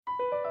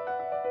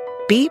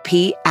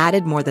BP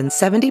added more than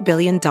 $70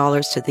 billion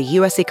to the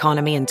U.S.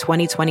 economy in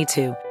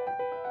 2022.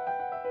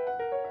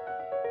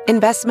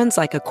 Investments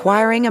like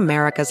acquiring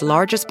America's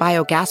largest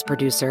biogas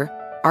producer,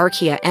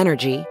 Archaea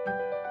Energy,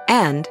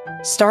 and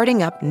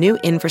starting up new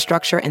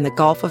infrastructure in the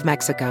Gulf of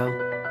Mexico.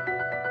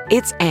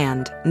 It's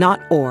and,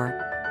 not or.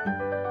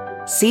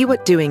 See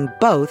what doing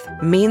both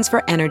means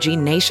for energy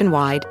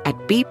nationwide at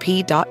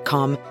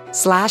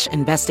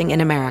bp.com/investing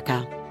in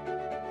America.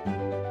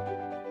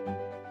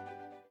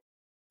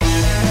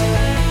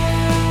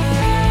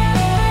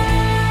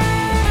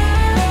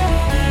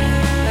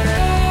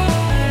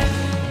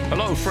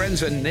 Hello,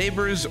 friends and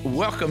neighbors.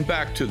 Welcome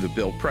back to the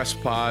Bill Press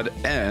Pod,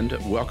 and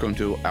welcome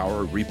to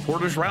our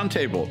Reporters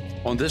Roundtable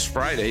on this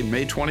Friday,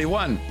 May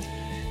 21.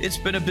 It's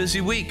been a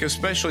busy week,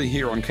 especially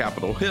here on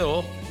Capitol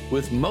Hill,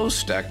 with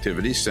most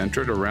activities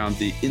centered around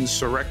the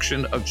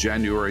insurrection of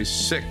January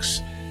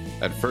 6th.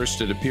 At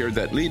first, it appeared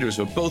that leaders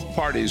of both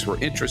parties were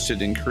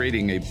interested in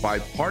creating a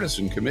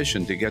bipartisan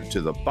commission to get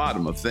to the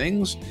bottom of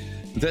things.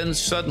 Then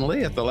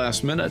suddenly, at the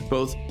last minute,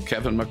 both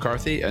Kevin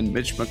McCarthy and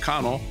Mitch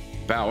McConnell,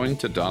 bowing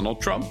to Donald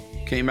Trump,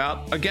 came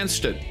out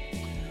against it.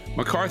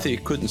 McCarthy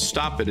couldn't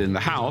stop it in the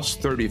House.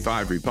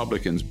 35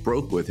 Republicans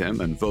broke with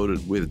him and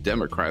voted with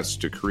Democrats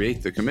to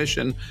create the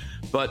commission,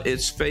 but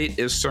its fate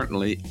is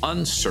certainly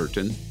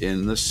uncertain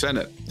in the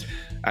Senate.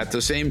 At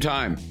the same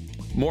time,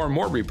 more and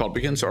more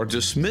Republicans are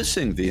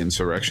dismissing the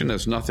insurrection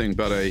as nothing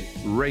but a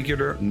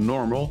regular,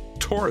 normal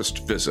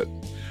tourist visit.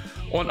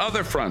 On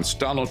other fronts,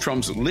 Donald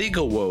Trump's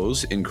legal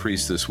woes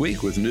increased this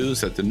week with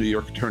news that the New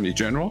York Attorney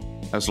General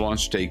has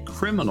launched a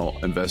criminal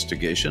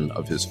investigation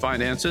of his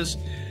finances.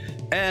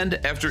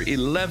 And after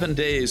 11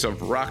 days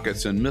of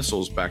rockets and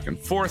missiles back and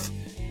forth,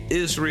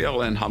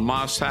 Israel and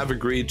Hamas have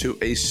agreed to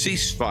a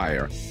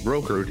ceasefire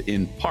brokered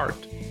in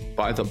part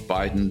by the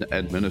Biden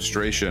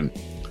administration.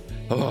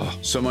 Oh,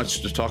 so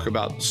much to talk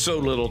about, so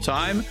little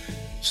time.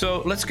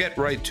 So let's get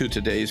right to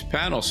today's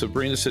panel.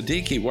 Sabrina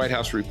Siddiqui, White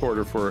House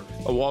reporter for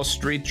a Wall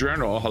Street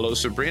Journal. Hello,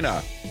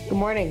 Sabrina. Good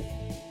morning.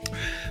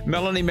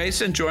 Melanie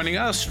Mason joining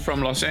us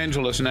from Los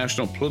Angeles,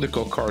 national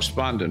political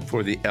correspondent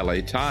for the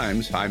LA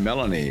Times. Hi,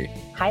 Melanie.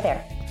 Hi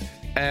there.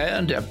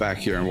 And back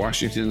here in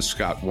Washington,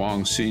 Scott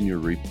Wong, senior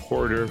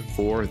reporter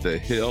for The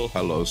Hill.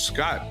 Hello,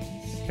 Scott.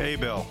 Hey,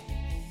 Bill.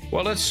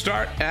 Well, let's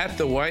start at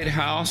the White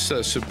House.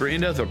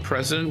 Sabrina, the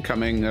president,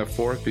 coming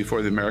forth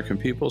before the American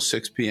people,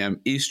 6 p.m.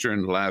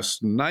 Eastern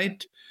last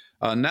night,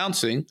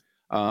 announcing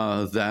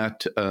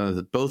that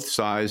both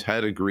sides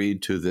had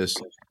agreed to this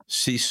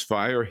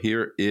ceasefire.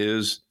 Here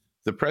is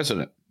the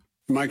president.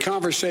 In my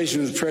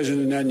conversation with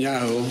President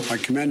Netanyahu, I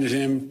commended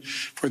him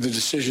for the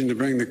decision to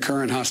bring the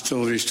current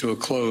hostilities to a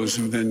close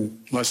within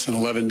less than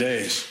 11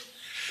 days.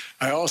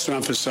 I also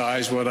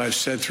emphasized what I've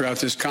said throughout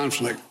this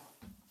conflict.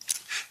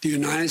 The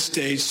United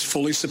States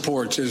fully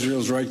supports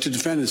Israel's right to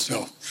defend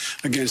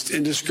itself against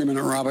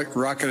indiscriminate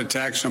rocket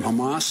attacks from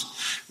Hamas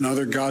and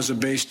other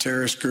Gaza-based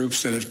terrorist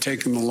groups that have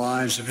taken the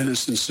lives of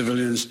innocent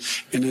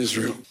civilians in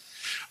Israel.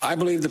 I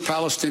believe the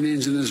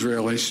Palestinians and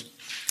Israelis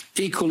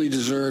equally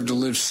deserve to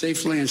live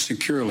safely and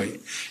securely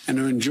and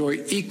to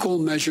enjoy equal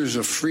measures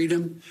of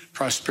freedom,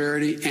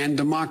 prosperity, and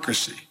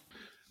democracy.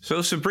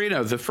 So,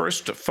 Sabrina, the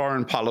first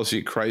foreign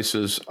policy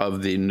crisis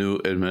of the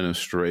new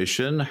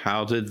administration,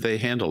 how did they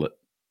handle it?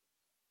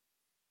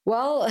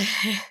 Well,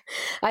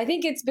 I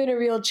think it's been a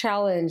real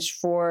challenge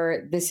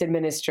for this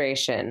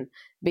administration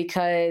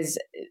because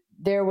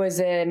there was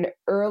an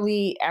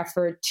early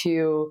effort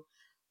to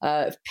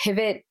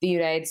pivot the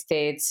United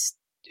States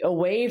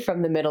away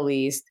from the Middle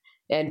East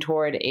and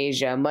toward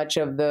Asia. Much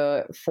of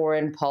the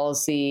foreign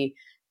policy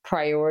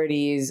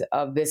priorities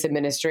of this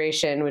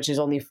administration, which is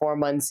only 4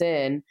 months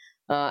in,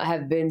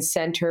 have been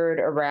centered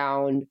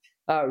around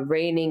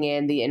reining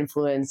in the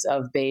influence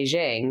of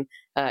Beijing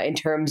in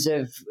terms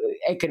of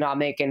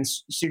economic and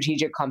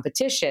strategic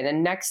competition.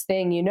 And next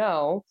thing you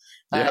know,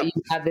 you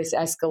have this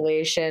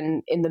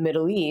escalation in the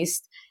Middle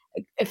East,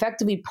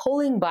 effectively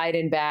pulling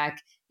Biden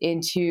back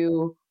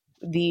into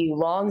the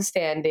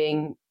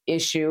longstanding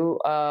issue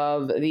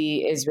of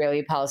the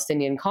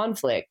Israeli-Palestinian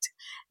conflict.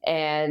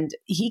 And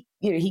he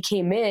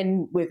came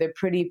in with a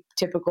pretty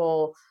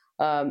typical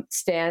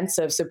stance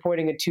of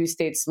supporting a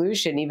two-state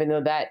solution, even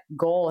though that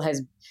goal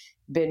has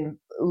been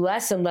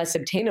less and less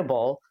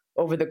obtainable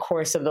over the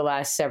course of the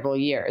last several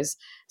years.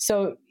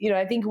 So,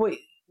 I think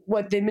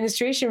what the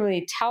administration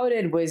really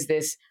touted was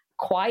this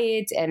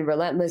quiet and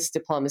relentless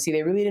diplomacy.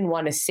 They really didn't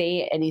want to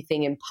say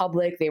anything in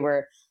public. They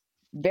were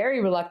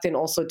very reluctant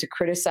also to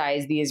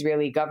criticize the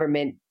Israeli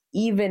government,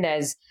 even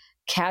as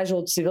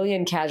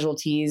civilian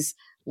casualties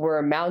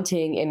were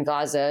mounting in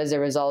Gaza as a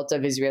result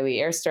of Israeli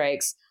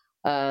airstrikes.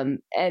 And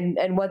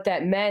what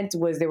that meant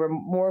was there were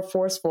more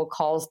forceful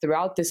calls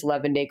throughout this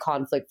 11-day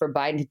conflict for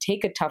Biden to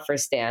take a tougher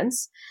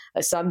stance.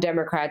 Some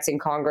Democrats in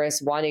Congress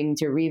wanting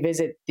to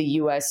revisit the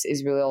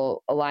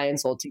U.S.-Israel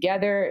alliance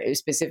altogether,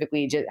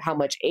 specifically just how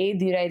much aid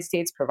the United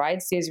States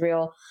provides to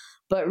Israel.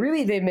 But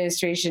really, the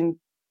administration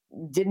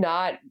did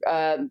not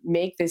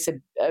make this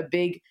a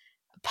big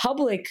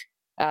public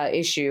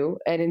issue,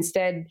 and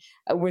instead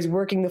was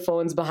working the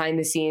phones behind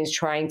the scenes,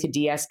 trying to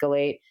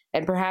de-escalate,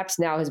 and perhaps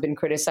now has been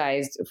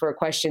criticized for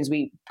questions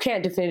we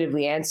can't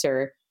definitively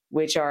answer,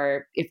 which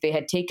are, if they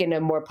had taken a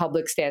more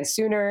public stance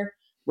sooner,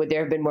 would there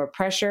have been more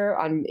pressure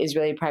on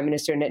Israeli Prime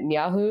Minister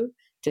Netanyahu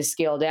to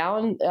scale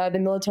down the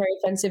military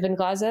offensive in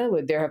Gaza?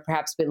 Would there have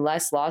perhaps been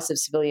less loss of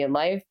civilian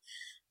life?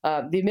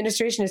 The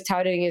administration is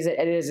touting it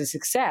as a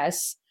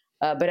success,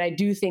 but I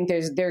do think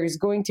there's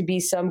going to be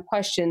some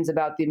questions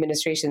about the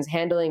administration's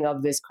handling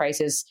of this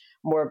crisis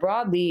more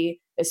broadly,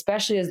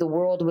 especially as the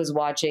world was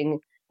watching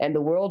and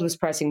the world was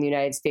pressing the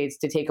United States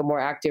to take a more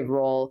active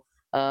role,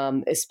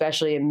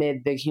 especially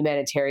amid the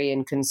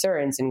humanitarian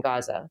concerns in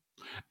Gaza.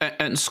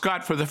 And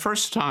Scott, for the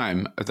first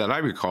time that I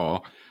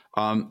recall,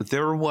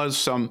 there was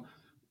some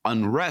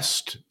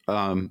unrest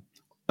on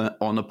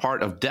the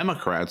part of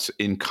Democrats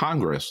in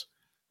Congress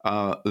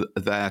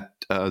that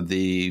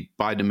the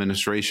Biden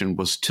administration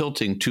was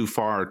tilting too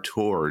far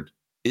toward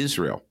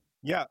Israel.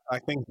 Yeah, I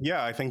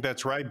think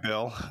that's right,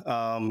 Bill.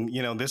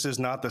 This is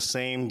not the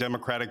same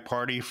Democratic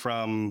Party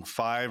from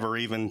 5 or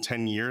even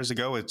 10 years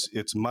ago.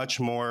 It's much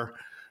more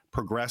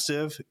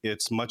progressive.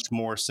 It's much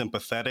more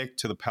sympathetic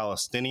to the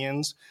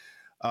Palestinians.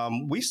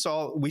 We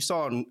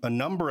saw a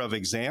number of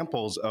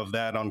examples of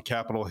that on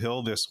Capitol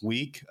Hill this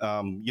week.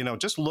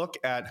 Just look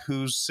at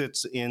who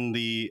sits in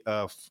the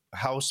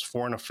House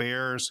Foreign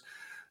Affairs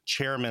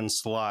chairman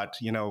slot.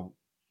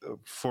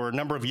 For a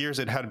number of years,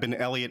 it had been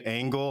Eliot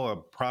Engel, a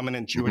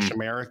prominent Jewish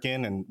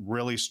American and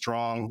really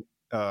strong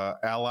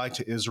ally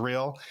to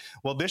Israel.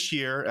 Well, this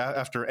year,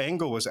 after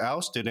Engel was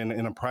ousted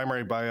in a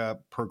primary by a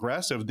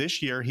progressive,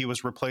 this year he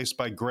was replaced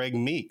by Greg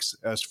Meeks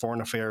as Foreign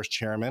Affairs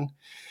chairman.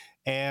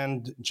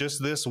 And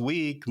just this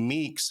week,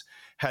 Meeks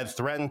had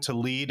threatened to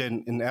lead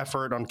an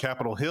effort on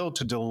Capitol Hill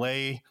to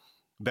delay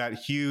that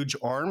huge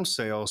arms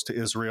sales to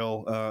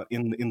Israel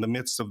in the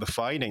midst of the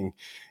fighting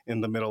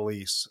in the Middle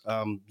East.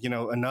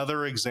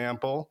 Another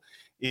example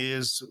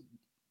is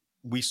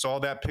we saw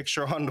that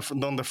picture on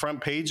the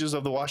front pages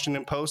of the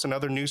Washington Post and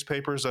other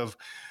newspapers of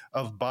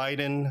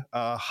Biden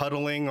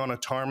huddling on a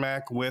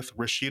tarmac with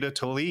Rashida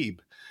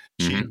Tlaib.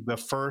 She's the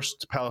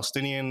first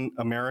Palestinian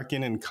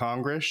American in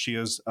Congress. She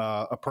is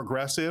a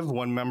progressive,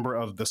 one member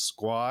of the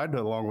Squad,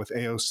 along with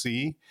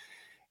AOC.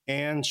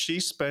 And she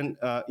spent,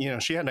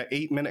 she had an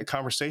 8-minute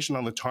conversation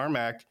on the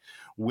tarmac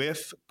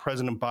with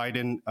President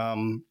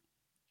Biden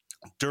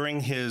during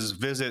his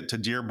visit to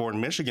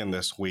Dearborn, Michigan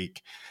this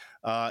week.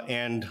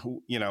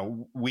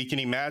 We can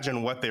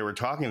imagine what they were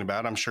talking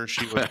about. I'm sure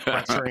she was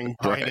pressuring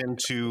Biden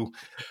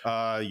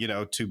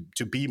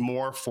to be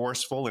more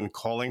forceful in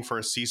calling for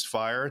a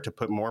ceasefire, to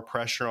put more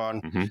pressure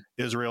on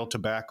Israel to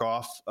back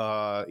off,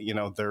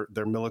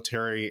 their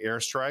military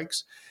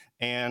airstrikes.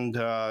 And,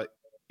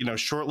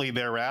 shortly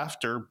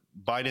thereafter,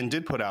 Biden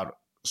did put out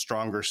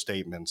stronger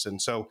statements.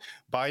 And so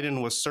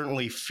Biden was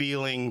certainly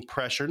feeling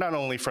pressure, not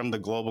only from the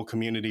global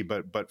community,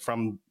 but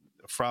from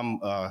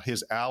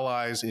his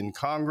allies in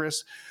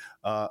Congress,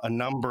 a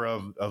number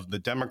of the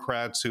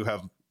Democrats who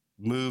have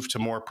moved to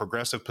more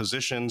progressive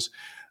positions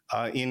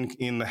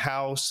in the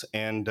House,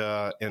 and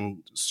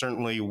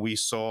certainly we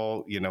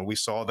saw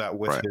that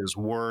with his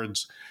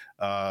words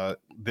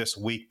this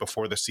week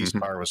before the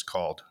ceasefire was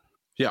called.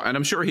 Yeah, and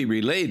I'm sure he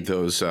relayed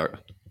those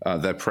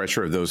that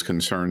pressure, those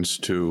concerns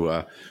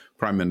to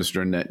Prime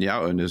Minister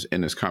Netanyahu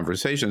in his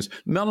conversations.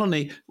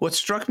 Melanie, what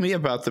struck me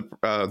about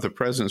the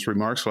president's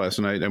remarks last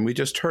night, and we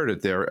just heard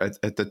it there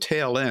at the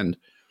tail end,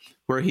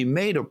 where he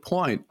made a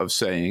point of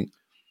saying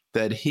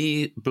that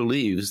he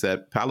believes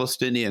that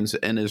Palestinians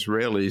and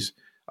Israelis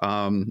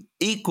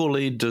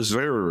equally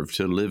deserve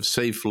to live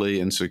safely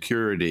in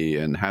security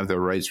and have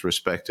their rights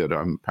respected.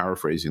 I'm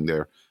paraphrasing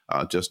there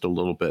just a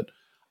little bit.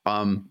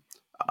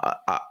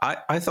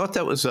 I thought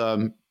that was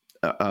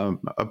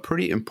a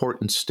pretty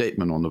important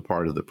statement on the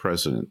part of the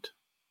president.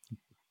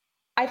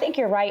 I think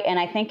you're right. And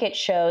I think it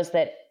shows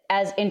that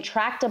as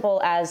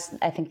intractable as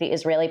I think the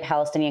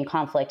Israeli-Palestinian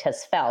conflict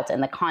has felt,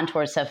 and the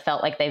contours have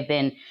felt like they've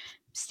been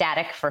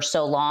static for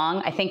so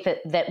long, I think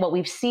that what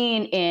we've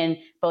seen in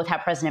both how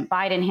President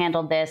Biden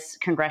handled this,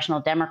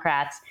 congressional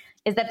Democrats,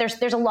 is that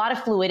there's a lot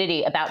of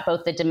fluidity about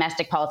both the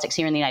domestic politics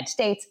here in the United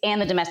States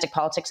and the domestic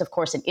politics, of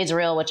course, in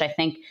Israel, which I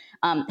think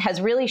has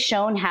really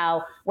shown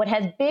how what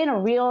has been a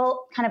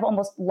real kind of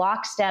almost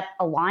lockstep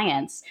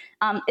alliance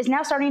is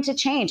now starting to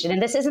change.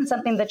 And this isn't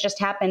something that just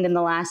happened in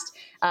the last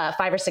 5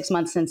 or 6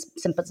 months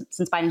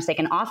since Biden's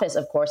taken office,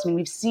 of course. I mean,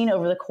 we've seen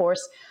over the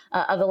course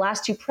of the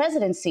last 2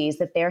 presidencies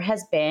that there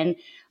has been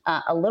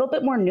a little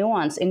bit more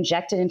nuance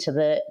injected into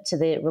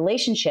the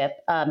relationship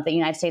that the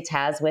United States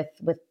has with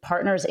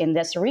partners in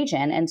this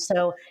region. And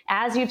so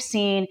as you've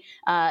seen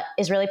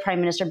Israeli Prime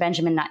Minister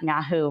Benjamin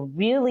Netanyahu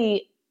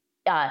really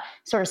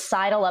sort of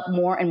sidle up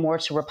more and more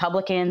to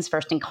Republicans,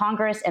 first in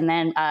Congress and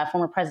then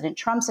former President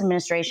Trump's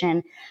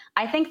administration,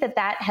 I think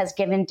that has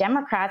given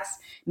Democrats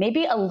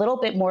maybe a little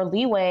bit more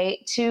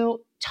leeway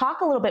to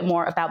talk a little bit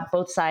more about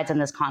both sides in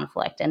this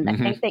conflict. And I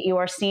think that you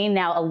are seeing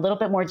now a little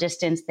bit more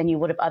distance than you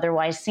would have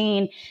otherwise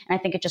seen. And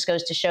I think it just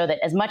goes to show that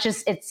as much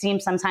as it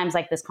seems sometimes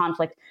like this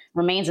conflict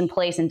remains in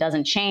place and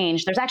doesn't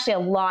change, there's actually a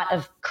lot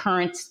of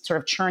currents sort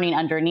of churning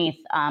underneath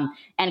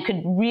and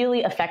could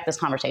really affect this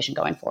conversation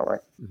going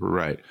forward.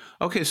 Right.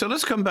 Okay, so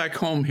let's come back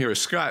home here,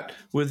 Scott,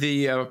 with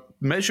the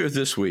measure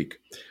this week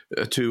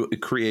to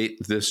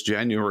create this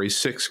January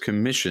 6th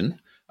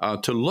commission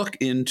to look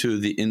into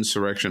the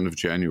insurrection of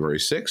January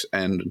 6th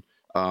and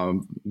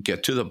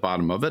get to the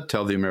bottom of it,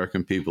 tell the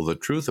American people the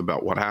truth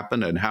about what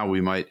happened and how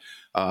we might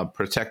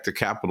protect the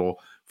Capitol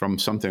from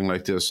something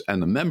like this,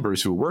 and the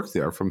members who work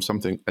there from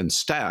something, and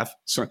staff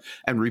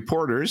and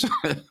reporters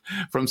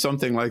from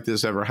something like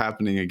this ever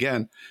happening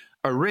again.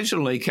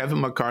 Originally,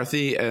 Kevin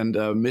McCarthy and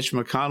Mitch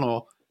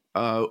McConnell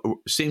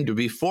seemed to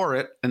be for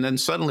it, and then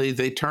suddenly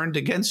they turned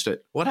against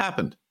it. What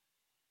happened?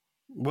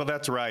 Well,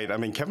 that's right. I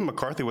mean, Kevin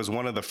McCarthy was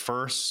one of the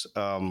first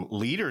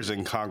leaders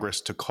in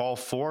Congress to call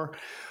for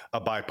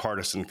a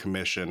bipartisan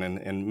commission.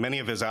 And many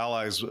of his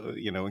allies,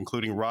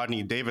 including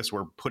Rodney Davis,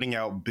 were putting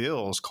out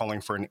bills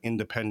calling for an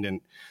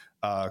independent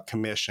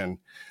commission.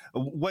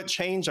 What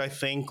changed, I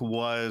think,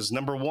 was,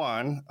 number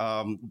one,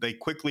 they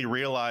quickly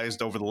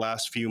realized over the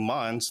last few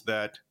months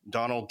that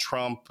Donald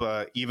Trump,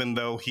 even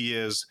though he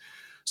is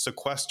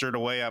sequestered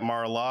away at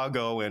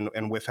Mar-a-Lago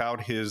and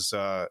without his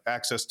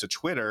access to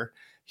Twitter,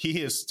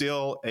 he is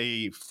still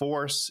a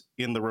force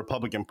in the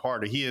Republican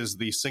Party. He is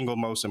the single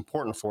most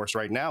important force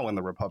right now in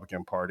the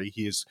Republican Party.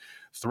 He is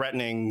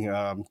threatening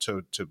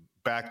to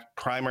back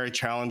primary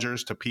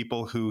challengers to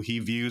people who he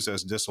views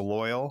as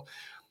disloyal.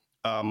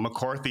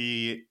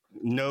 McCarthy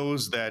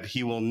knows that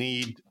he will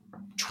need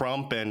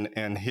Trump and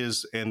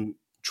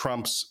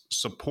Trump's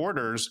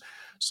supporters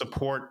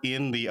support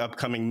in the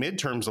upcoming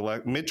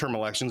midterm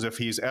elections if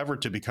he's ever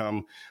to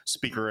become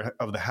Speaker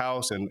of the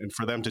House and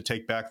for them to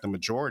take back the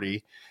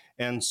majority.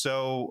 And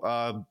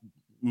so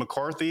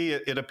McCarthy,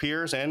 it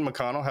appears, and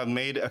McConnell have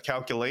made a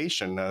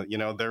calculation.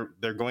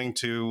 They're going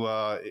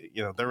to,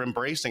 they're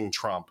embracing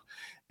Trump.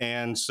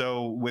 And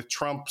so with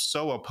Trump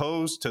so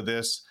opposed to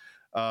this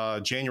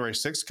January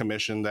 6th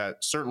commission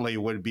that certainly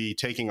would be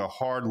taking a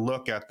hard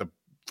look at the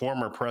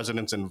former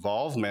president's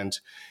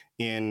involvement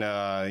in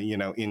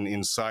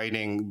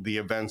inciting the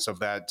events of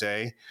that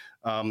day.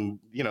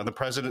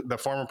 The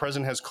former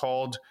president has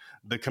called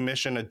the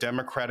commission a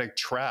Democratic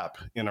trap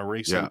in a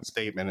recent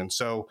statement. And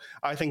so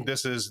I think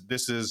this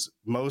is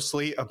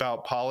mostly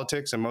about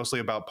politics and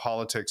mostly about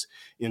politics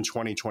in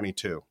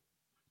 2022.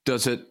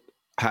 Does it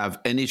have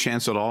any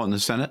chance at all in the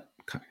Senate,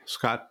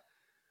 Scott?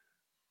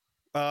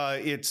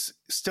 It's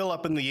still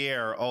up in the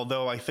air,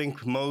 although I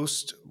think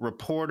most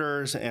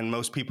reporters and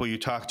most people you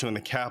talk to in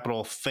the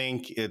Capitol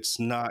think it's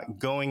not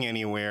going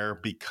anywhere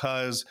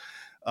because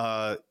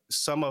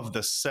some of the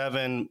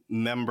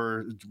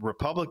 7-member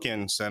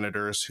Republican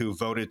senators who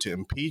voted to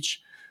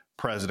impeach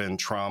President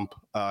Trump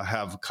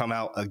have come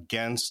out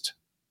against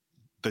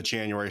the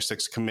January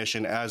 6th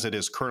commission as it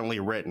is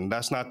currently written.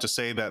 That's not to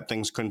say that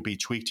things couldn't be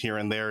tweaked here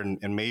and there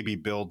and maybe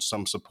build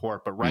some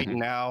support. But right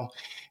now,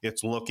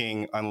 it's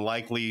looking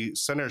unlikely.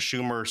 Senator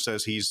Schumer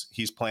says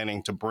he's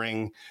planning to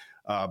bring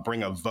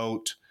a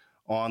vote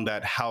on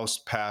that House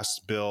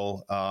passed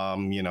bill,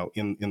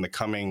 in the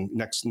coming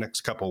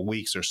next couple of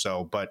weeks or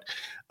so. But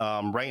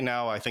right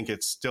now, I think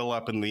it's still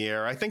up in the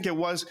air. I think it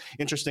was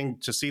interesting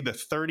to see the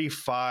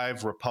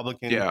 35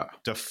 Republican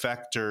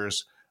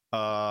defectors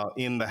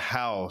in the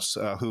House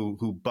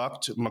who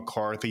bucked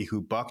McCarthy,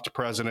 who bucked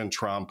President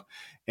Trump,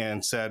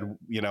 and said,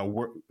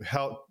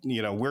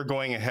 we're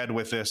going ahead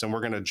with this, and we're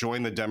going to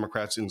join the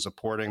Democrats in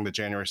supporting the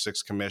January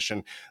 6th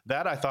commission.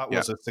 That I thought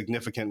was a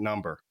significant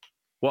number.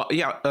 Well,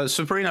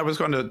 Sabrina, I was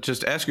going to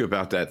just ask you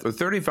about that. The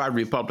 35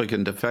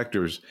 Republican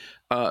defectors,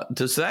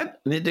 does that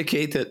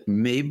indicate that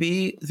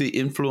maybe the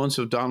influence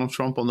of Donald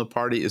Trump on the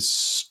party is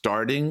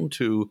starting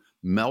to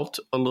melt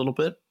a little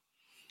bit?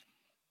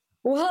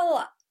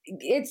 Well,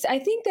 I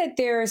think that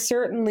there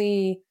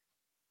certainly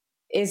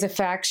is a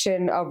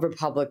faction of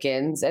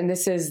Republicans, and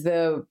this is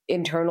the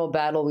internal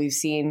battle we've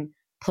seen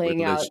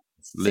playing out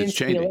since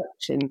the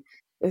election.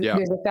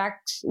 There's a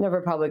faction of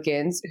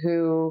Republicans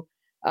who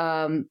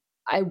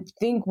I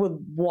think would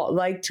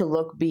like to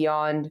look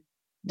beyond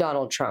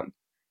Donald Trump.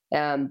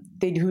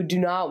 Who do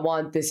not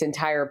want this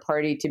entire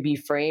party to be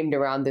framed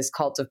around this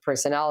cult of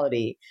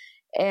personality.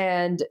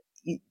 And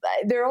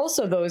there are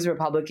also those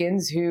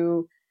Republicans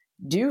who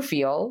do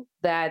feel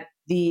that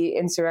the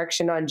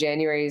insurrection on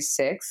January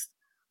 6th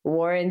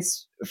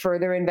warrants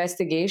further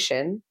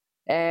investigation,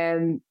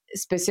 and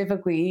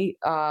specifically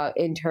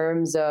in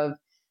terms of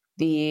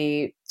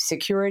the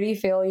security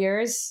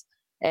failures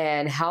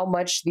and how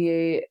much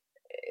the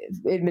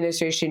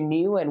administration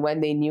knew and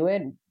when they knew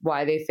it,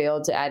 why they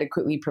failed to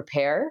adequately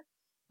prepare.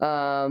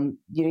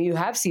 You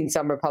have seen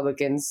some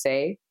Republicans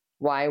say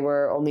why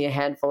were only a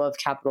handful of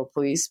Capitol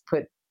Police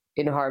put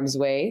in harm's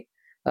way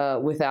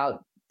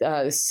without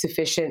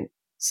sufficient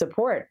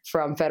support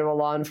from federal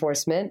law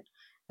enforcement.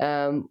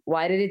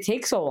 why did it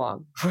take so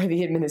long for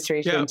the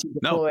administration to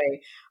deploy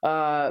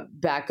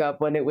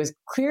backup when it was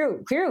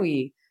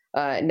clearly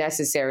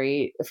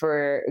necessary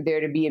for there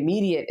to be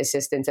immediate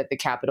assistance at the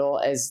Capitol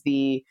as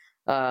the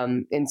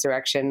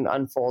insurrection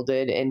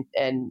unfolded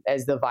and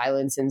as the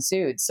violence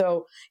ensued?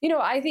 So,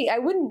 I think I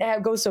wouldn't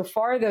go so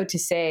far, though, to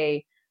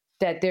say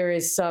that there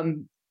is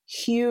some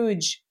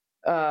huge,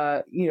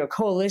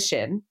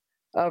 coalition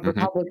of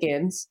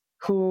Republicans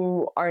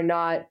who are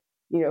not,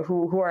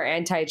 who are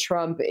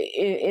anti-Trump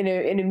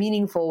in a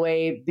meaningful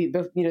way,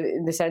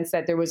 in the sense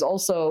that there was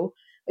also,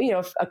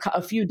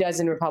 a few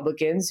dozen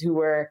Republicans who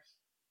were,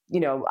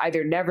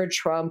 either never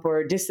Trump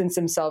or distanced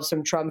themselves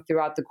from Trump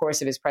throughout the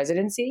course of his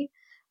presidency.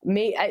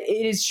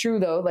 It is true,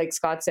 though, like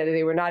Scott said,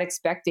 they were not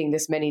expecting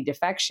this many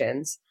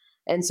defections.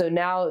 And so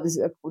now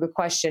the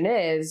question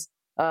is,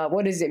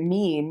 what does it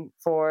mean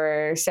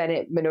for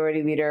Senate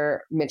Minority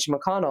Leader Mitch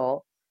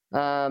McConnell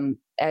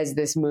as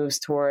this moves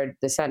toward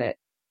the Senate?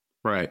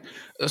 Right.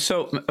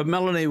 So,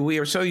 Melanie, we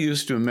are so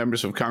used to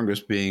members of Congress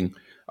being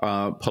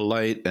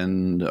polite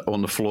and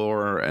on the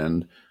floor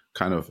and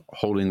kind of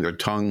holding their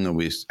tongue,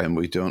 and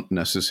we don't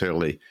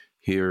necessarily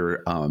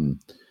hear,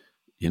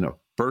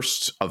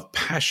 bursts of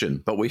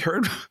passion. But we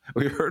heard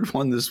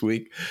one this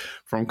week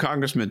from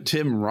Congressman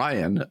Tim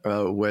Ryan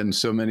when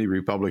so many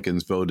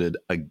Republicans voted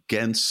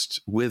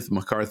with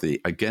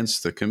McCarthy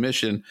against the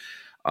commission,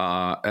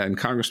 and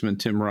Congressman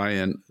Tim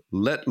Ryan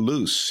let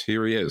loose.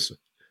 Here he is.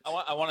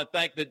 I want to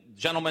thank the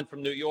gentleman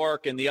from New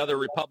York and the other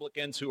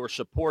Republicans who are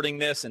supporting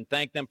this and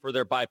thank them for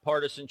their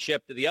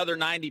bipartisanship. To the other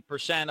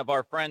 90% of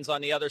our friends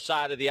on the other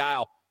side of the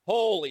aisle,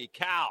 holy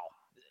cow,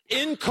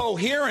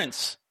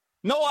 incoherence.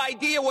 No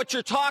idea what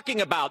you're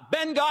talking about.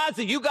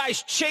 Benghazi, you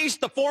guys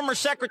chased the former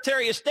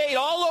Secretary of State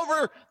all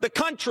over the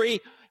country,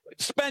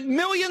 spent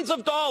millions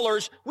of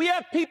dollars. We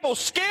have people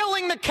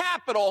scaling the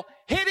Capitol,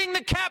 hitting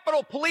the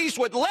Capitol Police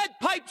with lead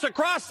pipes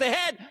across the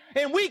head,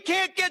 and we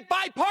can't get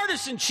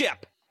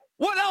bipartisanship.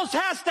 What else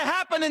has to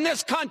happen in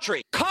this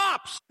country?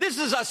 Cops. This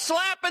is a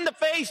slap in the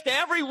face to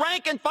every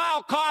rank and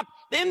file cop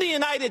in the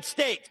United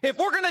States. If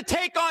we're going to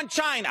take on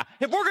China,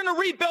 if we're going to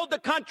rebuild the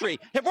country,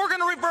 if we're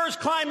going to reverse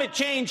climate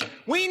change,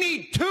 we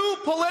need two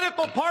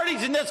political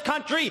parties in this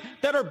country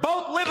that are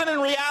both living in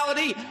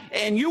reality,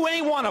 and you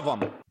ain't one of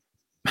them.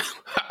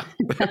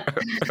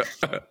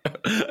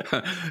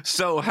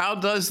 So how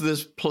does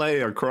this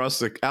play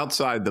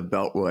outside the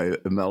Beltway,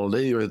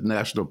 Melanie? You're a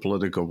national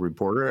political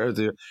reporter.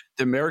 The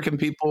American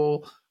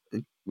people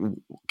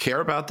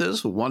care about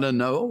this, want to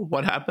know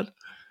what happened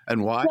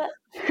and why?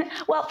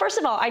 Well, first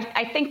of all,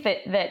 I think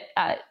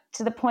that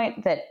to the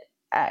point that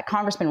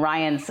Congressman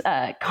Ryan's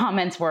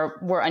comments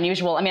were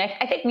unusual. I mean,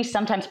 I think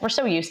we're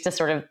so used to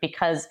sort of,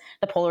 because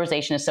the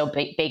polarization is so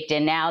baked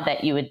in now,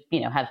 that you would,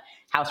 have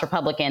House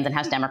Republicans and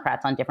House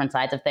Democrats on different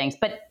sides of things.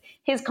 But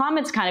his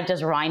comments kind of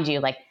just remind you,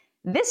 like,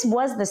 this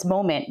was this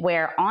moment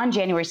where on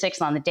January 6th,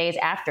 on the days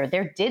after,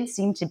 there did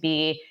seem to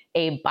be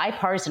a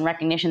bipartisan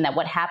recognition that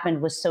what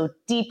happened was so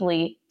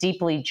deeply,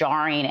 deeply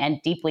jarring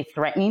and deeply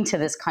threatening to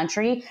this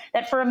country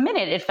that for a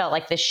minute it felt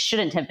like this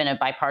shouldn't have been a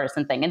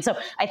bipartisan thing. And so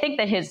I think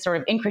that his sort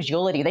of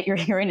incredulity that you're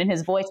hearing in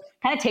his voice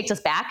kind of takes us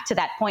back to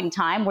that point in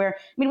time where,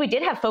 we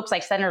did have folks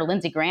like Senator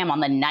Lindsey Graham on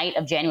the night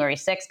of January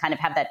 6th kind of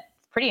have that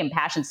pretty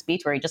impassioned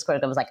speech where he just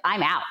sort of was like,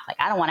 I'm out. Like,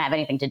 I don't want to have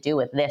anything to do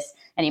with this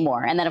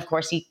anymore. And then, of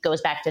course, he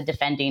goes back to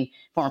defending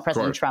former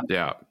President Trump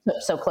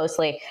so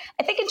closely.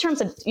 I think in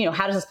terms of,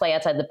 how does this play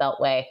outside the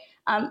Beltway?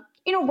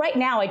 Right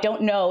now, I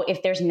don't know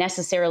if there's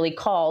necessarily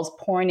calls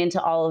pouring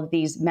into all of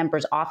these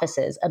members'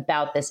 offices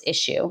about this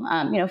issue.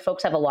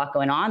 Folks have a lot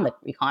going on. The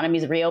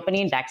economy's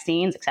reopening,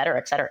 vaccines, et cetera,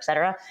 et cetera, et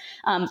cetera.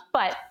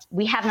 But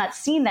we have not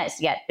seen that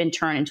yet been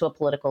turned into a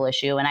political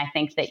issue. And I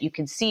think that you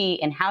can see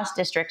in House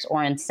districts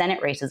or in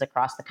Senate races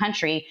across the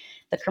country,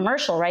 the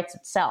commercial writes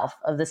itself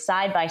of the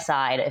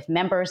side-by-side, if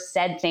members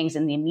said things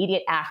in the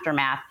immediate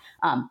aftermath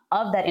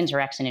of that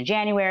insurrection in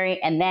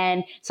January, and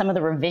then some of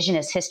the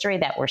revisionist history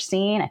that we're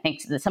seeing. I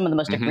think some of the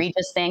most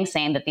egregious things,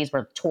 saying that these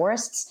were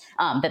tourists,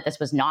 that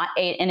this was not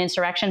an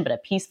insurrection, but a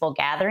peaceful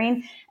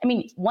gathering. I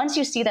mean, once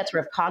you see that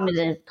sort of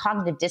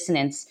cognitive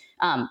dissonance,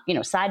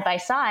 side by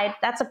side,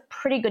 that's a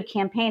pretty good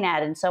campaign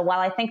ad. And so while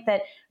I think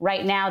that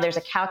right now there's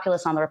a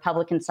calculus on the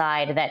Republican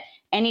side that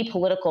any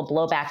political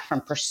blowback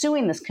from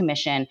pursuing this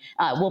commission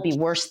will be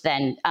worse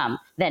than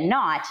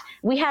not,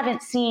 we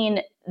haven't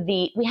seen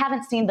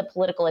the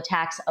political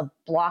attacks of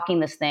blocking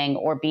this thing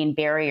or being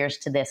barriers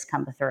to this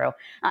come through.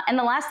 And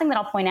the last thing that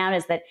I'll point out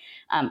is that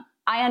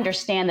I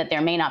understand that there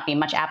may not be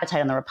much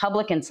appetite on the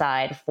Republican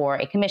side for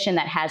a commission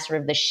that has sort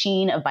of the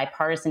sheen of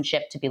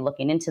bipartisanship to be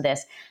looking into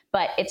this,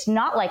 but it's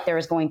not like there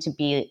is going to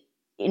be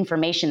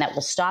information that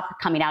will stop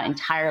coming out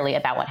entirely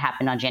about what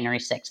happened on January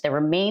 6th. There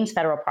remains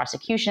federal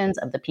prosecutions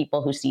of the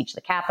people who sieged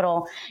the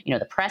Capitol.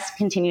 The press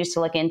continues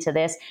to look into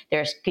this.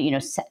 There's,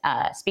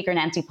 Speaker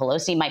Nancy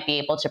Pelosi might be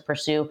able to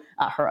pursue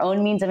her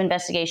own means of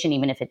investigation,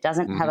 even if it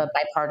doesn't have a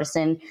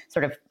bipartisan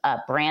sort of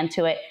brand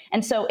to it.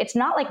 And so it's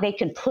not like they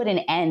could put an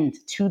end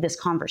to this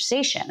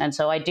conversation. And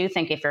so I do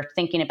think if you're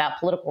thinking about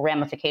political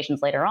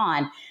ramifications later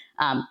on,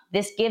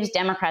 This gives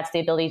Democrats the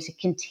ability to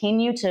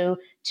continue to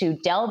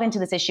delve into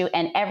this issue,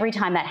 and every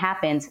time that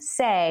happens,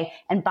 say,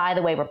 and by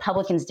the way,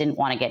 Republicans didn't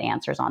want to get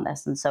answers on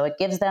this. And so it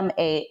gives them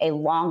a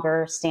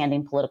longer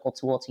standing political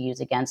tool to use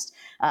against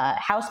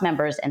House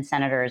members and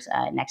senators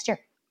next year.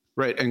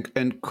 Right.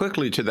 And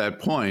quickly to that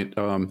point,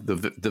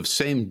 the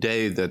same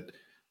day that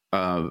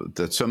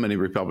so many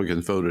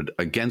Republicans voted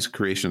against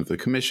creation of the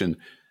commission,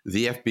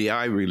 the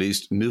FBI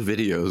released new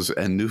videos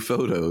and new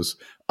photos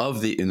of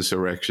the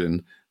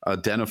insurrection,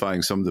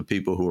 identifying some of the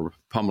people who were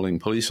pummeling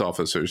police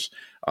officers.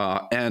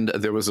 And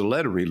there was a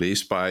letter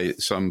released by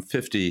some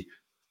 50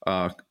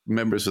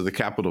 members of the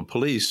Capitol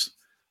Police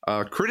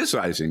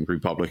criticizing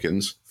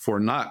Republicans for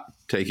not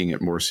taking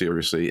it more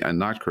seriously and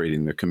not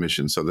creating the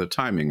commission. So the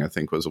timing, I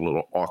think, was a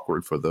little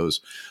awkward for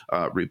those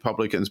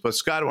Republicans. But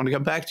Scott, I want to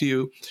come back to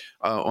you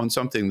on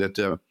something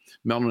that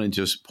Melanie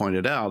just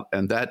pointed out,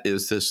 and that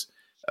is this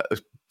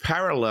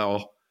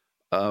parallel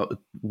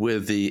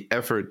with the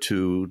effort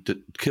to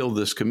kill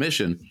this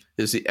commission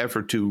is the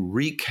effort to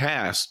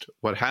recast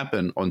what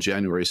happened on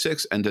January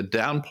 6th and to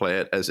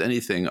downplay it as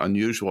anything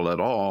unusual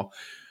at all.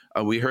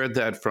 We heard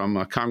that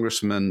from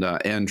Congressman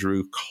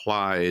Andrew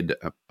Clyde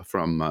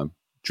from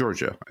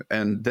Georgia.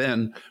 And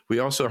then we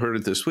also heard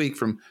it this week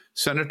from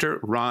Senator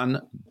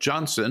Ron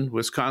Johnson,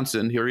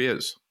 Wisconsin. Here he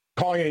is.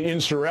 Calling it an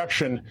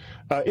insurrection,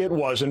 it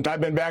wasn't. I've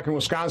been back in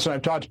Wisconsin.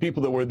 I've talked to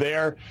people that were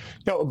there.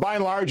 By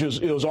and large,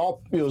 it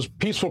was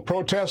peaceful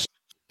protests.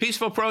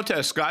 Peaceful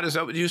protests. Scott, is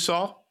that what you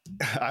saw?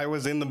 I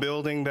was in the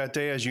building that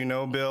day, as you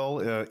know,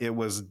 Bill. It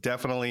was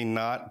definitely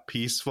not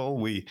peaceful.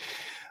 We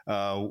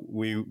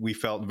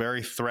felt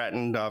very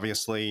threatened.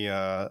 Obviously,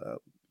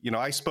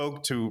 I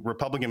spoke to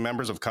Republican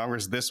members of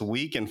Congress this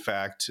week. In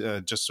fact,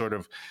 just sort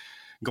of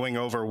going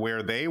over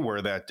where they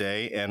were that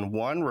day. And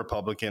one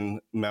Republican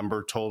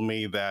member told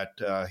me that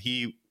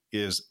he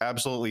is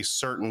absolutely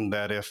certain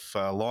that if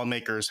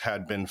lawmakers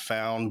had been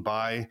found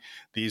by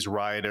these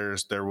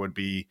rioters, there would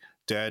be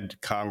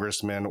dead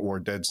congressmen or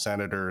dead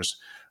senators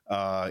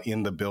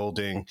in the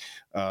building.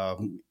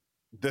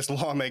 This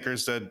lawmaker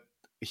said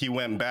he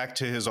went back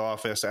to his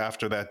office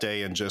after that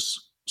day and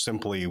just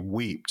simply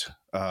wept,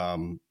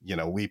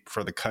 weep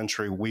for the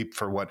country, weep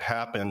for what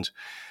happened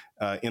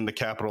in the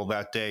Capitol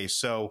that day.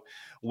 So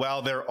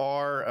while there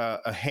are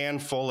a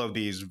handful of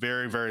these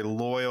very, very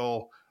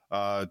loyal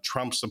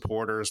Trump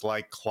supporters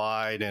like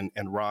Clyde and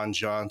Ron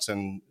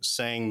Johnson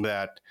saying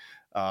that,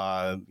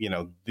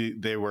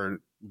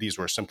 these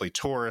were simply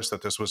tourists,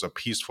 that this was a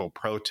peaceful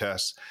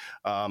protest,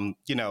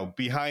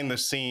 behind the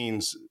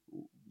scenes,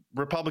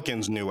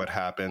 Republicans knew what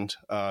happened.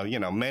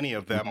 Many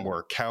of them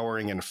were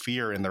cowering in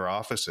fear in their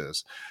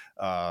offices.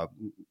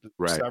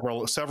 Right.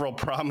 Several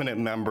prominent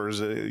members,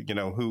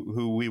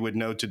 who we would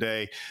know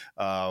today,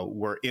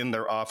 were in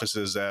their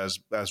offices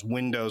as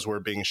windows were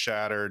being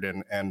shattered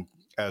and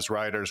as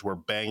rioters were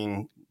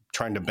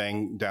trying to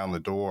bang down the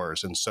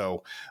doors. And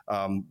so,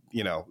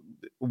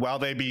 while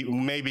they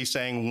may be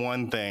saying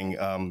one thing,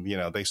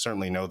 they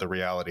certainly know the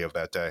reality of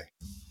that day.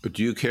 But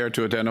do you care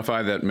to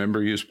identify that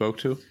member you spoke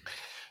to?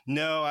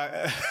 No,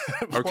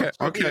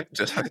 Okay.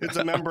 It's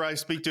a member I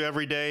speak to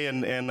every day,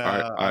 and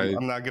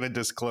I'm not going to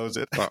disclose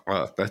it.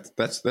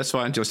 That's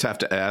fine. Just have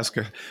to ask.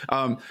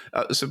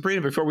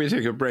 Sabrina, before we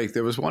take a break,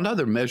 there was one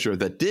other measure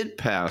that did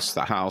pass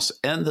the House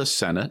and the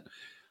Senate,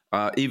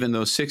 even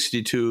though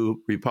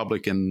 62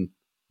 Republican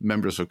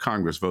members of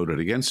Congress voted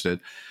against it,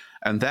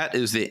 and that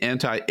is the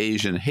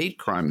Anti-Asian Hate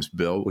Crimes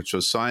Bill, which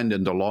was signed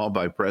into law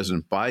by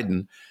President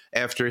Biden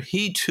after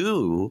he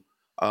too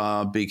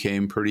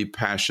became pretty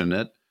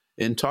passionate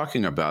in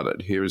talking about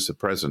it. Here's the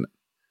president.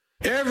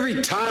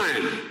 Every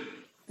time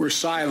we're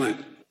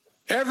silent,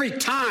 every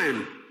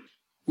time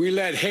we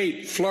let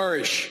hate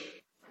flourish,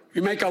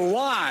 we make a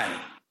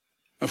lie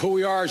of who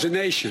we are as a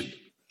nation.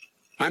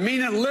 I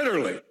mean it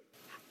literally.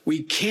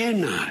 We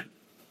cannot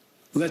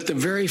let the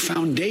very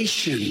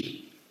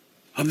foundation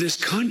of this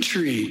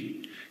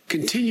country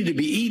continue to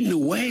be eaten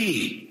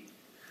away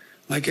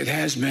like it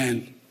has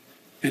been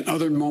in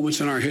other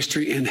moments in our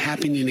history and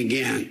happening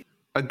again.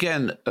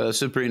 Again,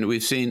 Sabrina,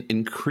 we've seen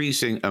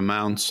increasing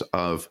amounts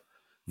of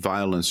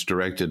violence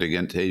directed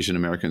against Asian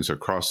Americans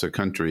across the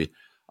country.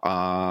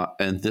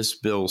 And this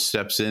bill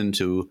steps in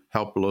to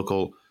help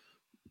local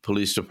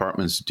police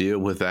departments deal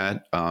with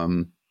that.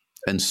 And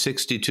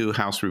 62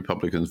 House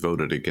Republicans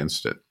voted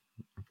against it.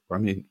 I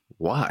mean,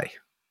 why?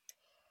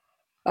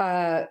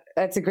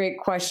 That's a great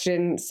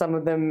question. Some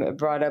of them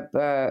brought up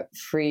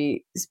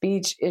free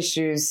speech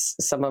issues.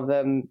 Some of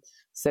them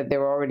said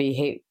there were already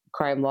hate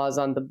crime laws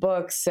on the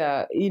books.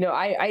 I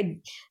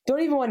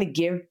don't even want to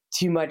give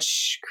too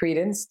much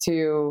credence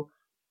to,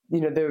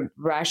 the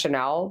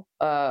rationale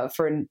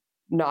for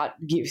not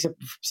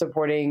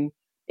supporting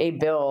a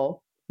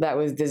bill that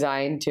was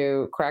designed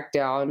to crack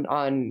down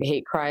on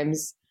hate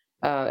crimes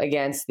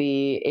against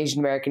the Asian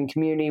American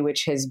community,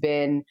 which has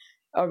been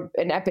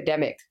an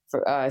epidemic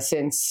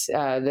since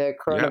the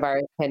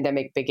coronavirus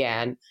pandemic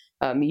began.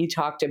 You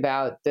talked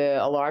about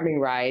the alarming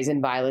rise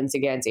in violence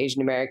against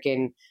Asian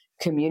American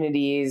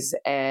communities,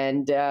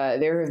 and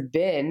there have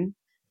been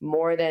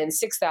more than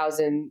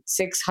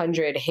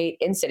 6,600 hate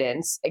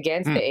incidents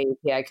against the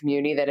AAPI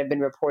community that have been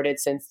reported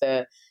since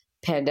the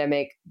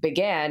pandemic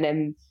began.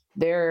 And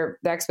the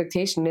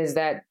expectation is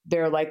that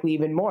there are likely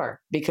even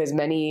more because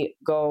many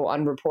go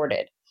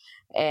unreported.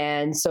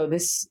 And so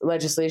this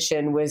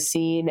legislation was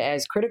seen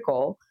as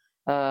critical.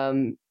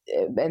 And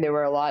there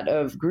were a lot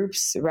of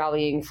groups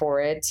rallying for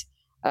it.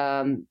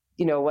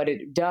 What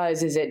it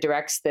does is it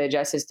directs the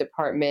Justice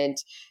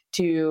Department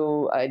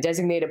to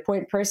designate a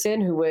point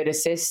person who would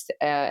assist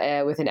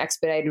with an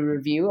expedited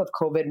review of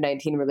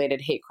COVID-19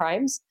 related hate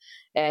crimes,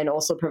 and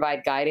also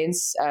provide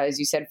guidance, as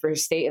you said, for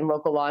state and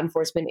local law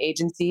enforcement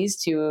agencies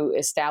to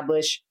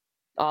establish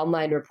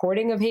online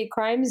reporting of hate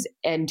crimes,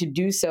 and to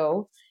do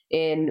so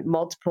in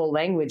multiple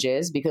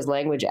languages, because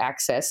language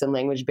access and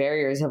language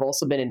barriers have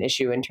also been an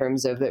issue in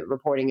terms of the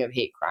reporting of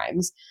hate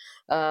crimes,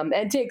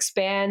 and to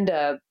expand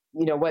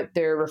what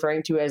they're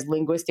referring to as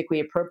linguistically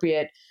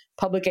appropriate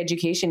public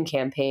education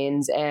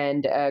campaigns,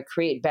 and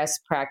create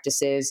best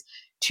practices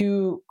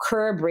to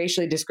curb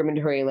racially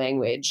discriminatory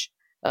language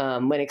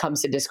when it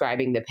comes to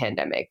describing the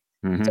pandemic.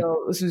 Mm-hmm.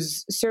 So this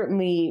was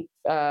certainly,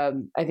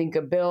 I think,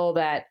 a bill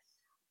that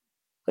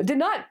did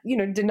not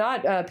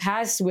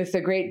pass with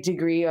a great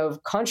degree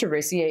of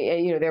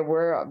controversy. There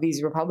were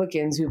these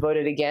Republicans who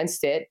voted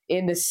against it.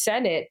 In the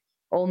Senate,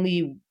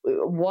 only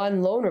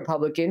one lone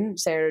Republican,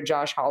 Senator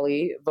Josh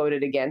Hawley,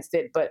 voted against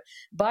it. But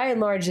by and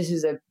large, this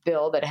is a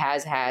bill that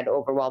has had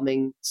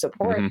overwhelming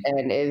support,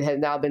 and it has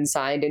now been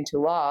signed into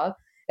law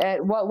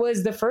at what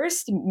was the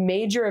first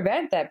major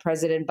event that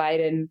President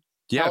Biden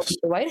held at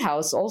the White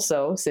House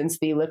also since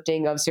the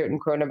lifting of certain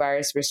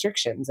coronavirus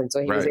restrictions. And so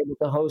he was able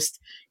to host,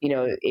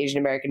 Asian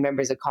American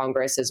members of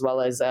Congress as well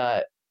as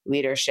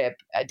leadership,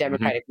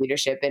 Democratic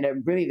leadership,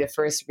 in really the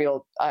first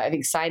real,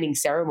 signing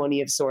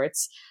ceremony of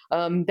sorts.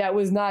 That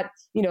was not,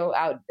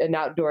 an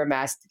outdoor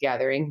mass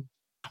gathering.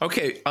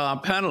 Okay,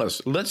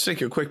 panelists, let's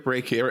take a quick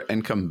break here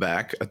and come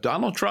back.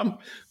 Donald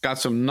Trump got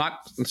some not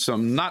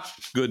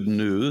good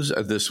news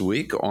this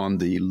week on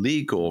the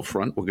legal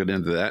front. We'll get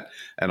into that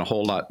and a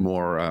whole lot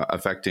more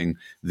affecting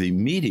the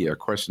media,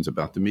 questions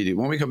about the media.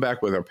 When we come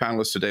back with our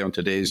panelists today on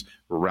today's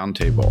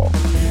Roundtable.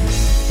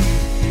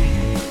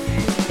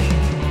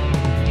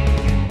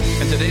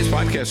 Today's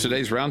podcast,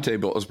 today's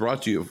Roundtable, is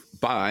brought to you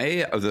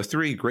by the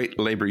three great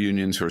labor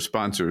unions who are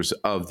sponsors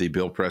of the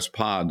Bill Press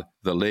Pod,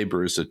 the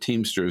Laborers, the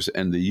Teamsters,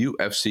 and the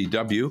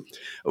UFCW.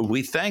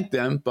 We thank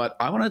them, but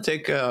I want to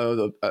take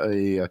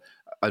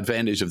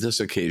advantage of this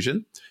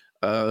occasion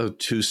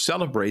to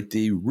celebrate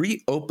the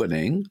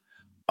reopening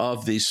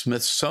of the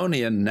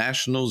Smithsonian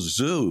National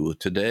Zoo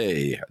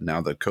today,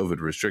 now that COVID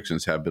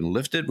restrictions have been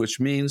lifted, which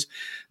means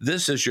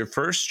this is your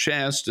first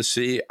chance to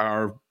see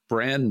our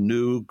brand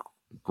new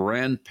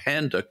grand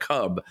panda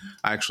cub,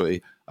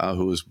 actually,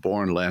 who was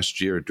born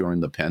last year during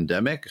the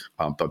pandemic,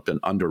 but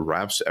been under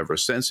wraps ever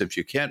since. If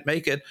you can't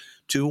make it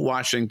to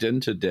Washington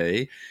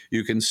today,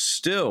 you can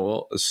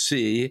still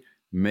see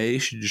Mei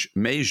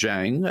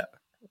Zhang,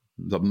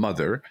 the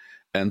mother,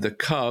 and the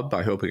cub.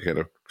 I hope we get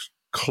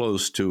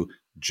close to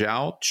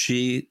Zhao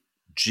Qi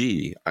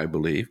Ji, I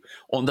believe,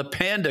 on the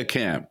Panda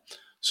Cam.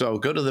 So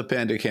go to the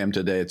Panda Cam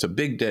today. It's a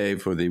big day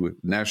for the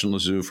National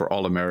Zoo for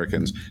all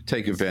Americans.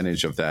 Take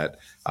advantage of that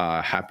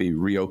happy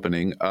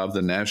reopening of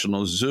the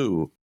National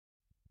Zoo.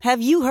 Have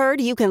you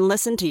heard you can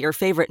listen to your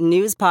favorite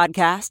news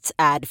podcasts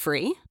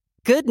ad-free?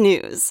 Good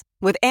news.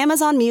 With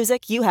Amazon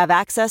Music, you have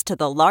access to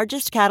the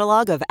largest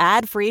catalog of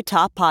ad-free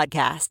top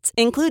podcasts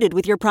included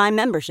with your Prime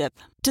membership.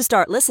 To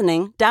start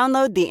listening,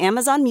 download the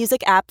Amazon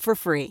Music app for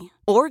free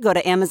or go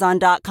to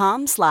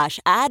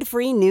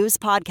amazon.com/ad-free news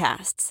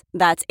podcasts.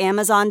 That's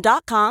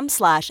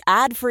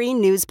amazon.com/ad-free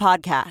news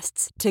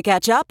podcasts to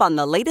catch up on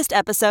the latest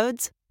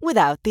episodes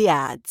without the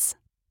ads.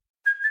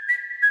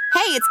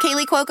 Hey, it's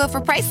Kaylee Cuoco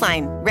for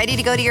Priceline. Ready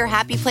to go to your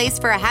happy place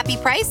for a happy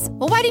price?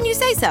 Well, why didn't you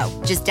say so?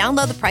 Just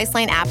download the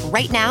Priceline app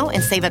right now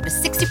and save up to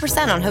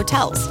 60% on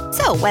hotels.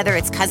 So whether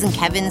it's Cousin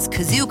Kevin's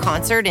Kazoo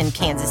Concert in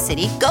Kansas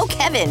City, go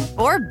Kevin,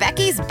 or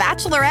Becky's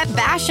Bachelorette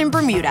Bash in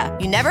Bermuda,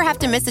 you never have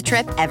to miss a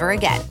trip ever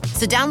again.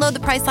 So download the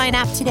Priceline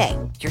app today.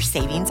 Your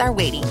savings are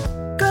waiting.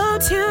 Go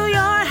to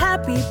your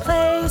happy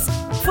place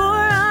for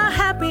a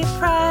happy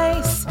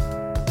price.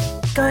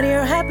 Go to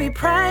your happy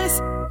price,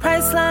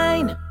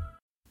 Priceline.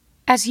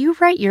 As you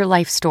write your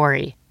life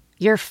story,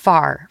 you're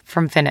far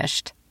from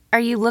finished. Are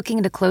you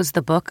looking to close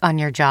the book on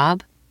your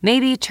job?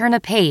 Maybe turn a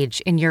page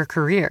in your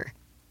career?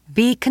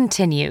 Be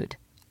continued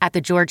at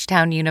the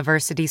Georgetown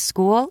University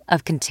School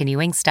of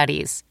Continuing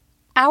Studies.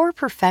 Our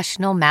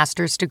professional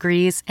master's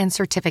degrees and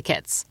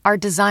certificates are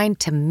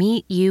designed to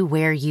meet you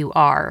where you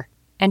are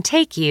and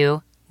take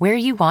you where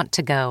you want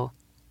to go.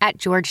 At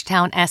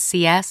Georgetown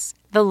SCS,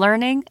 the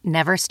learning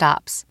never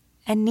stops,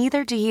 and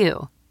neither do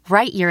you.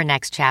 Write your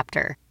next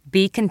chapter.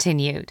 Be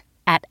continued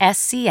at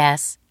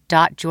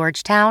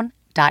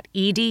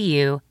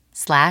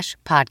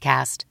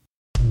scs.georgetown.edu/podcast.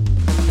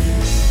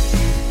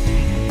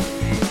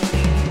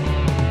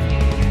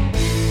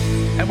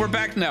 And We're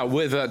back now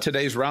with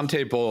today's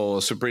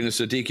Roundtable. Sabrina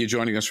Siddiqui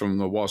joining us from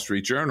the Wall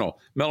Street Journal,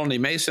 Melanie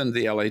Mason,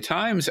 the LA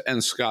Times,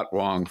 and Scott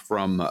Wong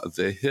from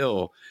The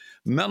Hill.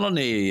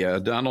 Melanie,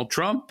 Donald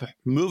Trump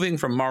moving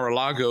from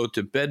Mar-a-Lago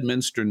to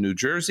Bedminster, New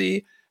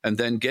Jersey, and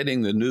then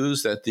getting the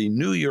news that the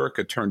New York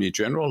Attorney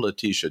General,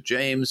 Letitia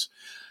James,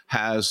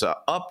 has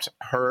upped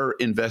her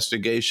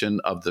investigation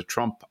of the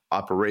Trump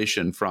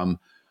operation from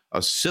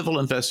a civil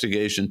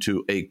investigation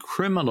to a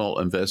criminal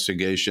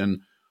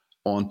investigation,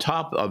 on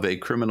top of a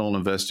criminal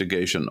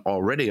investigation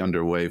already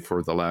underway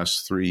for the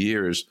last 3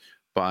 years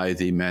by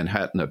the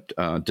Manhattan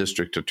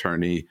District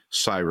Attorney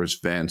Cyrus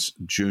Vance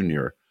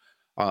Jr.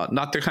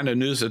 Not the kind of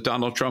news that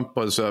Donald Trump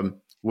was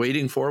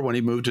waiting for when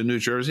he moved to New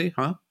Jersey,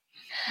 huh?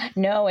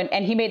 No,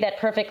 and he made that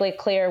perfectly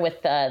clear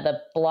with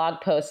the blog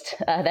post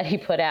that he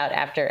put out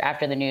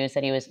after the news,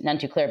 that he was none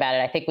too clear about it.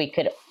 I think we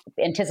could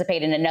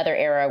anticipate in another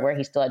era where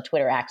he still had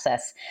Twitter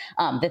access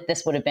that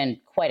this would have been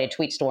quite a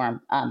tweet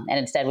storm. And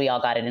instead, we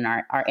all got it in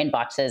our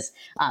inboxes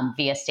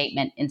via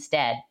statement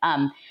instead.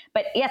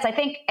 But yes, I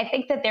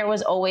think that there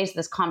was always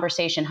this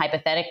conversation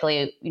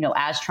hypothetically,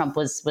 as Trump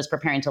was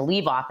preparing to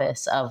leave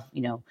office of,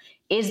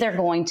 is there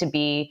going to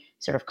be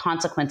sort of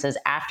consequences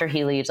after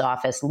he leaves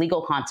office,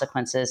 legal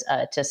consequences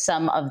to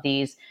some of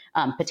these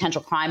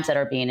potential crimes that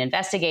are being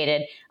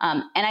investigated.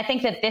 And I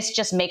think that this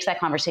just makes that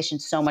conversation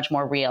so much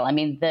more real. I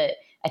mean,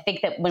 I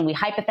think that when we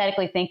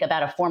hypothetically think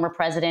about a former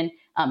president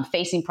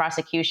facing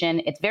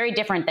prosecution, it's very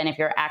different than if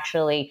you're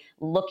actually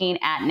looking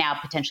at now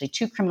potentially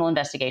 2 criminal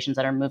investigations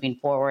that are moving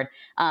forward.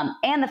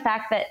 And the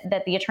fact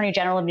that the Attorney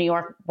General of New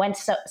York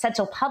said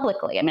so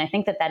publicly. I mean, I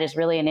think that is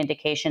really an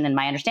indication, and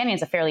my understanding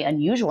is a fairly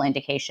unusual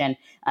indication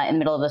in the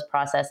middle of this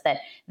process, that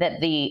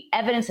the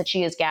evidence that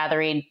she is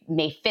gathering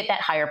may fit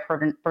that higher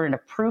burden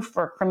of proof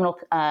for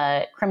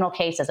a criminal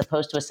case as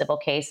opposed to a civil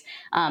case.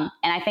 And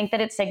I think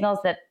that it signals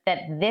that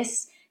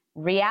this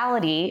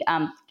reality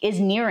is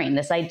nearing,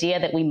 this idea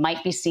that we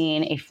might be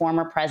seeing a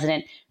former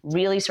president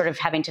really sort of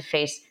having to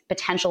face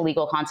potential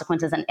legal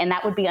consequences. And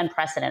that would be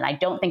unprecedented. I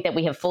don't think that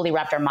we have fully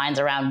wrapped our minds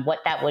around what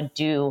that would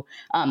do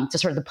to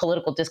sort of the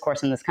political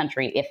discourse in this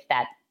country if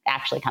that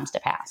actually comes to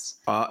pass.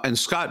 And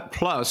Scott,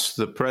 plus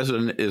the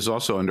president is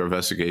also under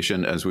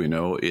investigation, as we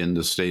know, in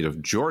the state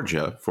of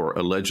Georgia for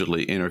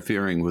allegedly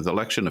interfering with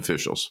election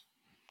officials.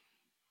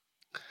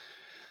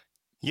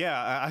 Yeah,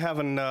 I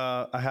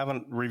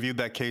haven't reviewed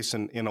that case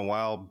in a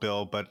while,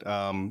 Bill. But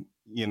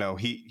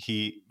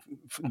he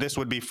this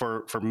would be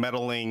for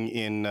meddling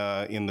in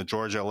the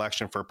Georgia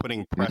election, for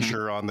putting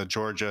pressure on the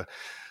Georgia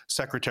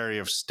Secretary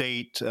of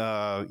State.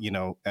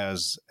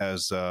 As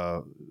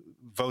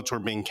votes were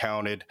being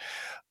counted.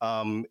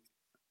 One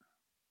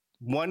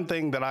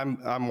thing that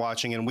I'm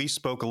watching, and we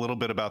spoke a little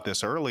bit about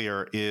this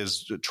earlier,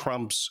 is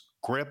Trump's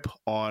grip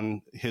on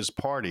his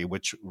party,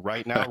 which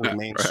right now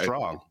remains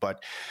strong.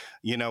 But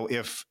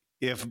if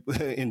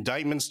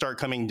indictments start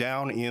coming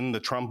down in the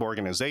Trump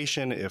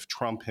organization, if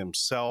Trump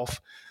himself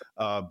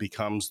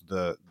becomes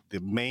the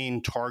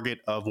main target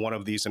of one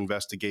of these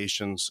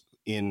investigations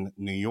in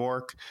New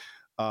York,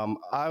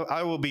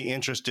 I will be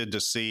interested to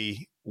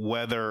see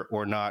whether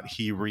or not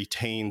he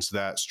retains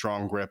that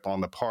strong grip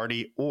on the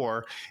party,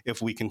 or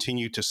if we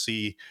continue to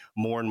see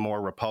more and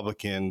more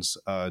Republicans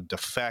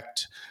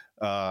defect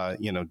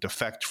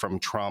from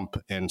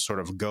Trump and sort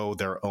of go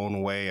their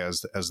own way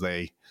as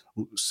they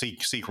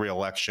seek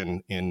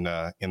re-election in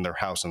their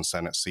House and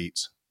Senate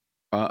seats.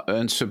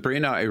 And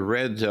Sabrina, I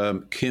read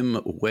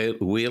Kim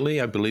Whaley,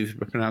 I believe you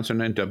pronounce her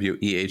name,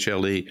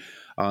 Wehle,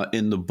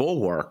 in the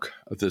Bulwark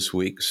this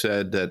week,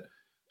 said that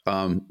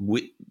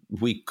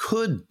we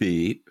could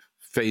be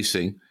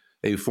facing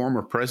a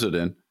former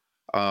president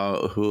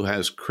who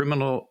has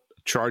criminal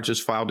charges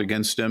filed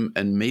against him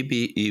and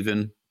maybe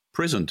even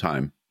prison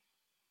time.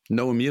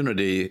 No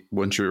immunity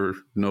once you're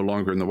no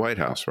longer in the White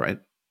House, right?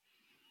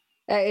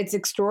 It's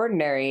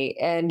extraordinary.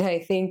 And I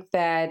think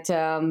that,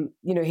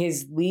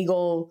 his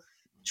legal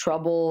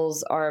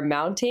troubles are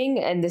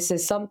mounting. And this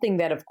is something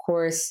that, of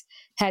course,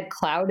 had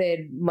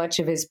clouded much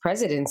of his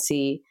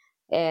presidency.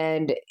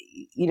 And,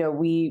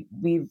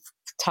 we've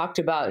talked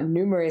about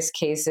numerous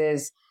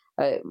cases.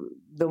 The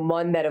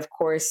one that, of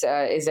course,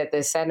 is at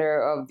the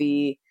center of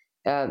the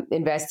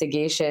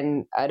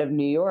investigation out of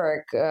New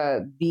York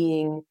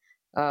being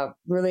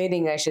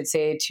relating, I should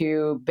say,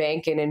 to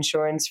bank and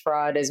insurance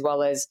fraud, as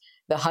well as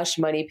the hush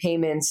money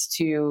payments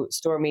to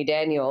Stormy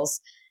Daniels.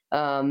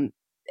 And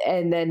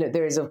then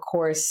there's, of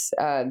course,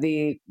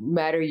 the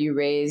matter you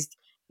raised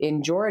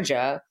in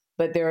Georgia,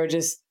 but there are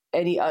just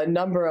a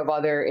number of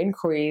other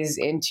inquiries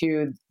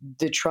into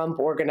the Trump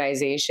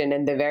organization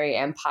and the very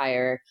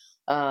empire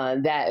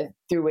that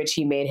through which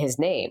he made his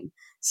name.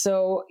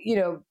 So,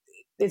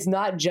 it's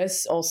not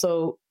just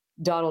also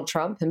Donald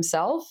Trump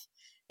himself.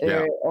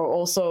 There are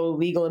also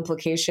legal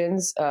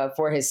implications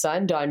for his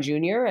son, Don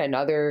Jr., and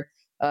other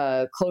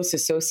close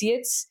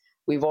associates.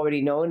 We've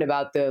already known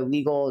about the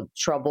legal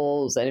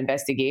troubles and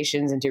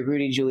investigations into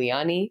Rudy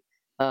Giuliani,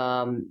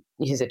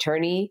 his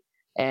attorney.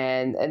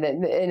 And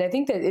I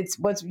think that it's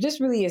what's just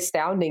really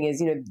astounding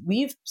is,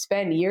 we've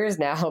spent years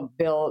now,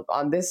 Bill,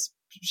 on this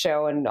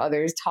show and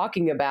others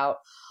talking about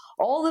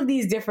all of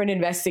these different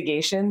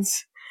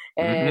investigations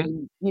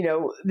and,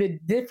 the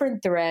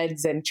different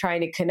threads and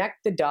trying to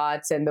connect the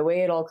dots and the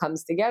way it all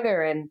comes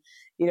together. And,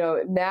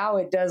 now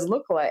it does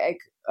look like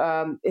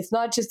it's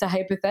not just a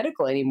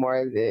hypothetical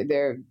anymore.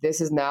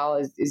 This is now,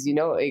 as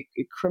a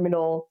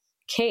criminal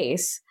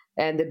case.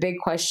 And the big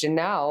question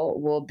now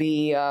will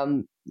be,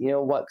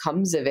 what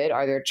comes of it?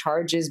 Are there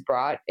charges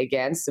brought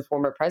against the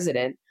former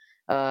president?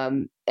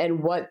 And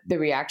what the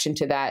reaction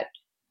to that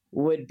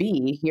would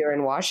be here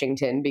in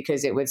Washington,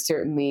 because it would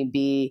certainly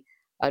be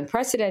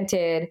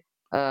unprecedented,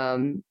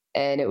 and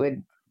it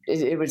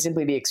would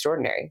simply be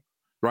extraordinary.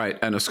 Right,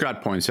 and as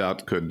Scott points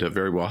out, could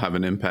very well have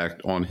an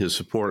impact on his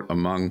support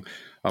among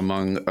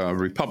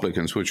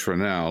Republicans, which for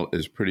now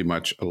is pretty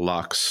much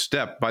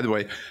lockstep. By the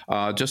way,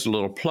 just a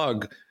little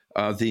plug.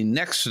 The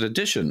next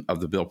edition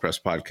of the Bill Press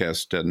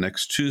Podcast,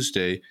 next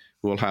Tuesday,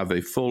 we'll have a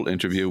full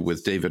interview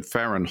with David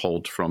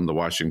Fahrenthold from the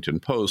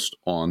Washington Post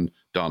on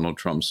Donald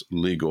Trump's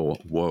legal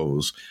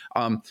woes.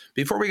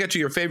 Before we get to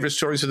your favorite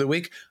stories of the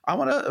week, I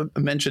want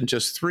to mention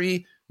just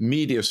 3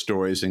 media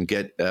stories and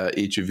get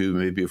each of you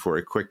maybe for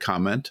a quick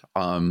comment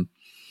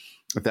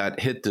that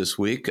hit this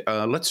week.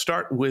 Let's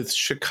start with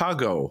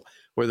Chicago,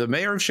 where the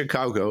mayor of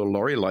Chicago,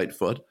 Lori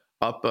Lightfoot,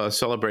 up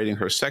celebrating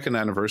her 2nd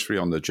anniversary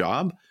on the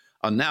job,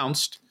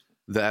 announced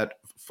that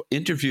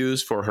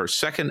interviews for her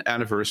 2nd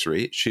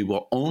anniversary, she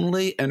will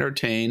only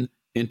entertain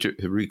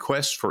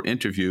requests for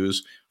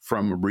interviews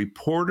from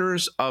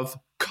reporters of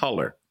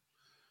color,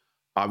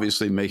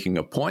 obviously making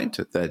a point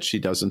that she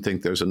doesn't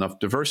think there's enough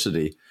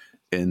diversity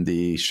in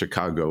the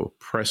Chicago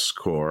press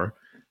corps.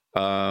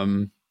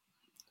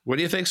 What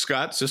do you think,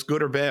 Scott? Is this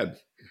good or bad?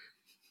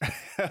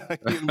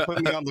 You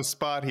put me on the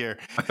spot here.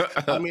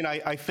 I mean,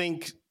 I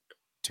think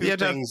two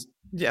things.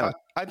 Yeah,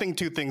 I think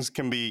 2 things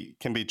can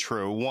be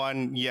true.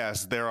 One,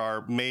 yes, there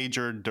are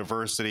major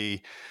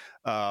diversity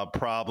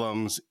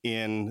problems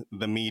in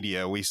the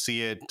media. We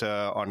see it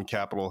on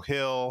Capitol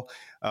Hill.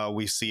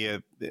 We see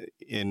it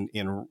in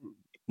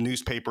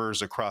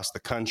newspapers across the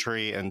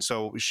country, and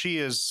so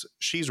she's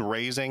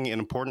raising an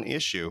important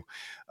issue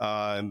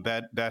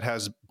that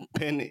has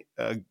been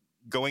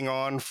going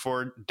on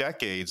for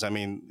decades. I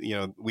mean,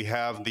 we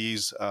have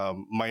these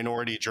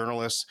minority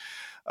journalists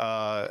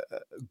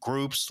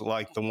groups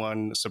like the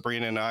one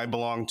Sabrina and I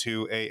belong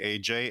to,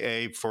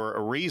 AAJA, for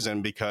a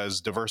reason,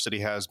 because diversity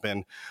has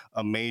been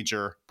a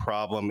major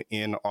problem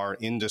in our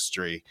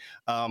industry.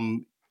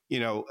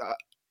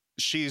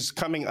 She's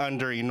coming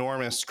under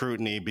enormous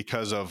scrutiny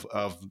because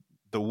of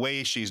the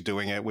way she's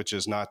doing it, which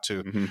is not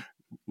to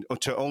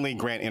only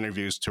grant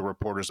interviews to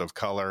reporters of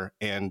color.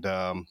 And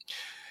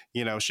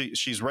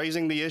she's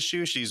raising the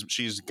issue.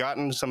 She's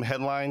gotten some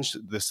headlines.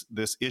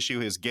 This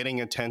issue is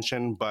getting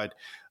attention, but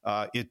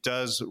it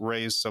does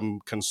raise some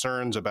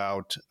concerns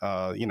about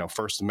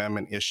First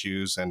Amendment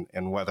issues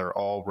and whether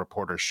all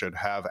reporters should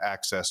have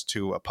access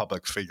to a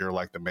public figure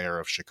like the mayor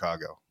of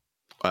Chicago.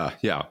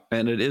 Yeah,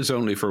 and it is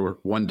only for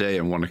one day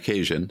and one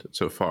occasion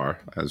so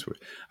far,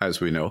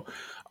 as we know.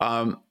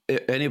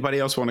 Anybody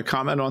else want to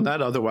comment on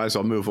that? Otherwise,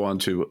 I'll move on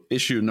to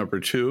issue number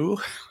 2.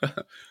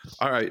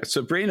 All right,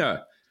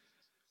 Sabrina.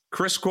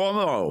 Chris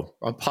Cuomo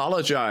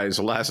apologized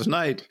last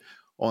night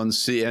on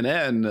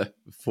CNN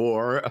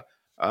for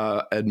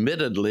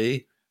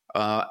admittedly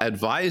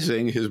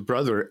advising his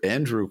brother,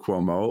 Andrew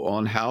Cuomo,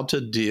 on how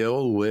to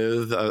deal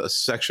with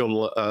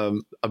sexual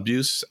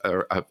abuse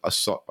or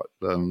assault,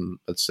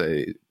 let's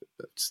say,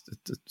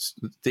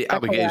 the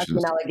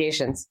allegations.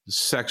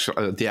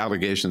 The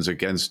allegations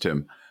against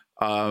him.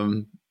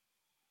 Don't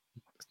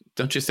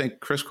you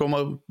think Chris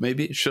Cuomo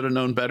maybe should have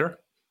known better?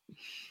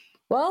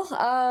 Well,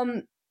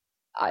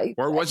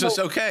 was this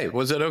okay?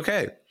 Was it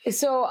okay?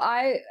 So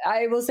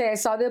I will say I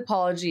saw the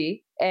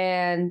apology,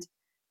 and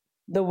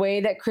the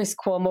way that Chris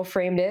Cuomo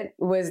framed it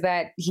was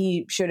that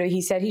he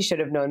said he should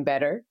have known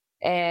better.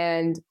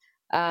 And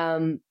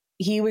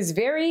he was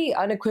very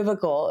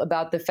unequivocal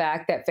about the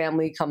fact that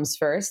family comes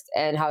first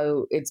and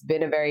how it's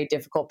been a very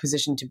difficult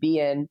position to be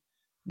in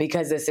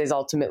because this is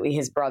ultimately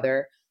his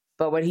brother.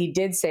 But what he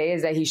did say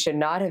is that he should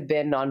not have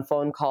been on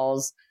phone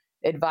calls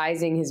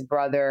advising his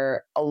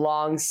brother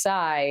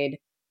alongside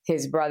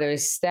his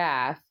brother's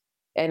staff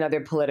and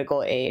other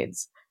political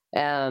aides.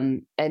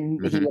 And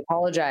he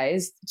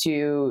apologized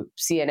to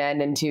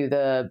CNN and to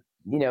the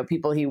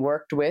people he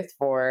worked with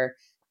for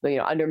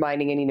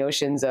undermining any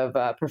notions of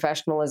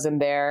professionalism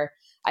there.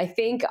 I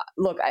think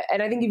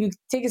if you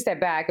take a step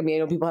back, I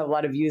know people have a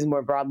lot of views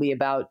more broadly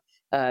about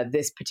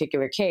this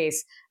particular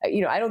case.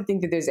 I don't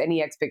think that there's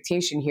any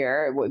expectation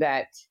here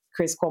that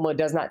Chris Cuomo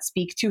does not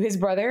speak to his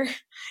brother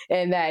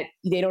and that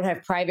they don't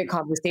have private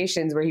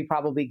conversations where he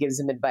probably gives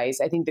him advice.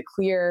 I think the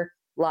clear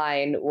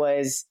line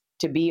was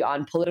to be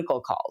on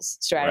political calls,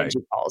 strategy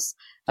calls,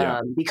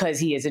 because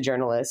he is a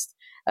journalist.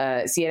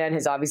 CNN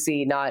has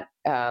obviously not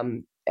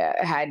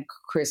had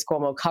Chris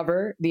Cuomo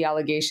cover the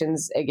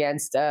allegations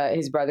against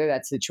his brother.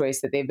 That's the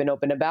choice that they've been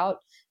open about.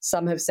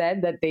 Some have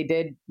said that they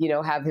did,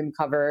 have him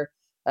cover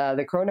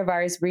the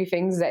coronavirus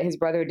briefings that his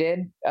brother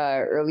did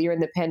earlier in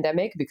the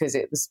pandemic, because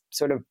it was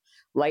sort of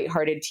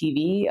lighthearted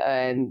TV.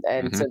 And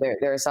so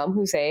there are some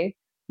who say,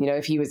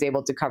 if he was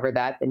able to cover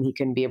that, then he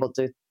can be able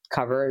to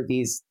cover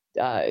these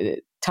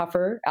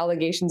tougher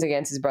allegations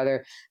against his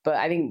brother. But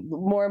I think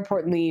more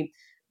importantly,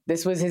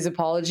 this was his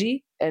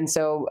apology. And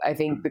so I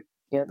think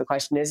the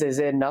question is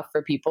it enough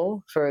for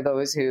people, for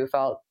those who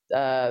felt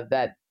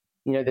that,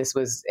 this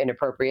was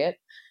inappropriate?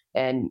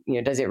 And,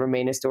 does it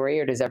remain a story,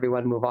 or does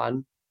everyone move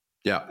on?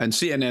 Yeah. And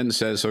CNN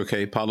says,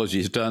 okay,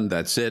 apologies done.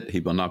 That's it. He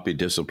will not be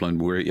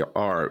disciplined. We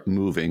are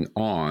moving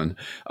on.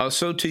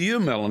 So to you,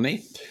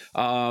 Melanie,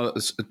 we're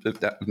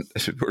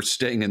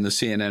staying in the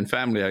CNN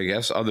family, I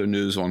guess. Other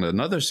news on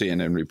another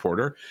CNN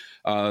reporter,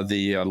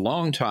 the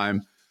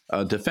longtime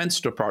Defense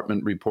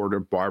Department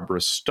reporter,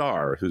 Barbara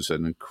Starr, who's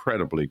an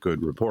incredibly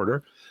good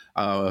reporter,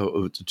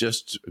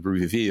 just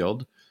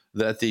revealed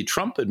that the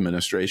Trump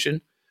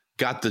administration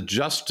got the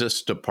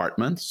Justice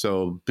Department,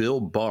 so Bill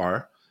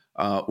Barr,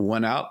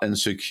 went out and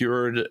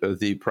secured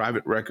the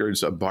private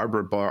records of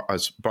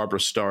Barbara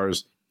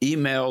Starr's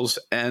emails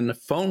and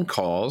phone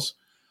calls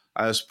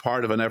as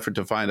part of an effort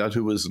to find out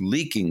who was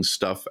leaking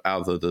stuff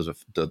out of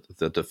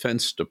the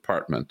Defense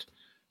Department.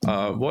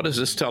 What does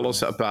this tell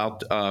us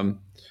about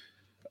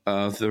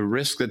the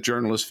risk that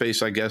journalists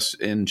face, I guess,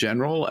 in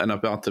general, and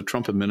about the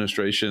Trump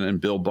administration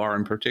and Bill Barr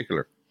in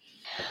particular?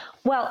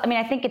 Well, I mean,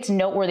 I think it's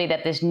noteworthy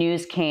that this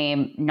news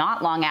came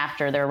not long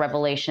after there were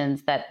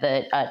revelations that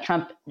the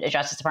Trump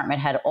Justice Department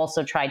had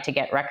also tried to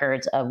get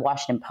records of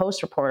Washington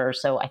Post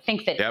reporters. So I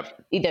think that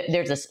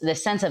there's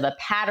this sense of a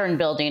pattern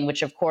building,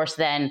 which, of course,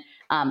 then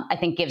I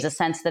think gives a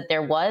sense that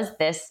there was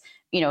this,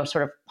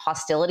 sort of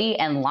hostility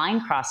and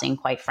line crossing,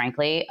 quite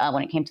frankly,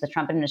 when it came to the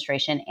Trump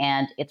administration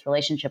and its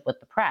relationship with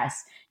the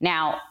press.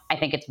 Now, I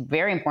think it's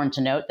very important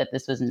to note that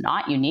this was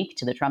not unique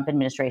to the Trump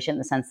administration, in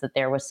the sense that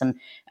there was some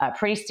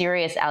pretty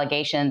serious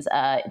allegations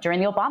during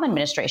the Obama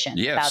administration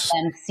about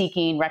them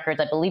seeking records.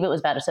 I believe it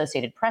was about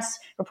Associated Press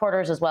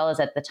reporters, as well as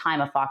at the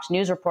time a Fox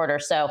News reporter.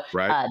 So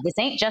this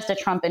ain't just a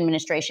Trump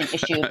administration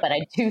issue, but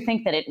I do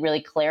think that it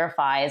really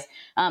clarifies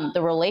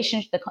the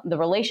relationship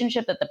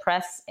that the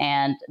press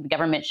and the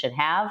government should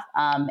have.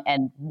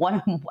 And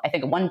I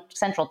think one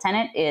central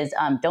tenet is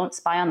don't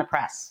spy on the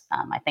press.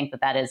 I think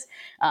that is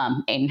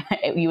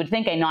you would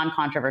think a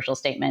non-controversial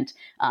statement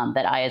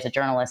that I, as a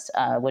journalist,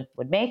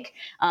 would make.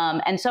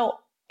 And so,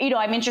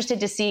 I'm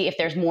interested to see if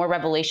there's more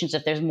revelations,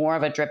 if there's more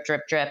of a drip,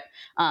 drip, drip.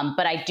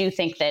 But I do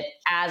think that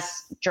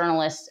as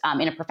journalists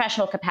in a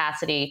professional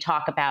capacity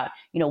talk about,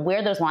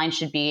 where those lines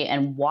should be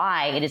and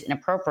why it is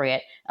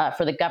inappropriate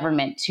for the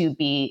government to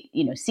be,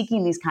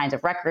 seeking these kinds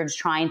of records,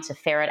 trying to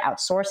ferret out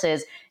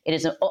sources.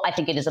 I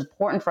think it is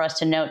important for us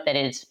to note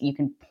that you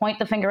can point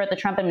the finger at the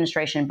Trump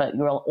administration, but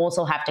you will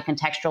also have to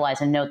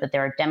contextualize and note that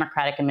there are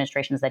Democratic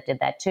administrations that did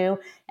that too.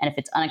 And if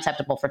it's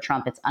unacceptable for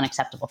Trump, it's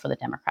unacceptable for the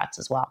Democrats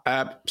as well.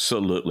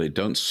 Absolutely.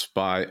 Don't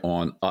spy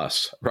on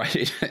us,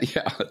 right?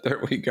 Yeah,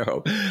 there we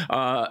go.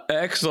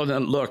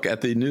 Excellent look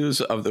at the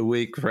news of the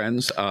week,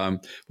 friends.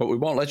 But we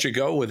won't let you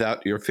go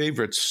without your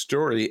favorite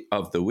story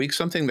of the week,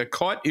 something that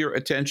caught your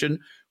attention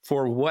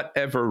for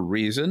whatever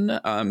reason,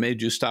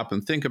 made you stop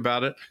and think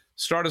about it.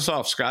 Start us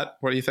off, Scott.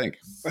 What do you think?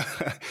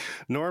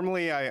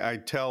 Normally, I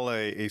tell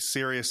a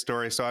serious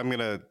story, so I'm going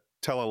to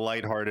tell a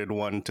lighthearted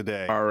one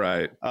today. All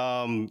right.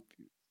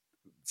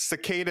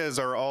 Cicadas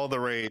are all the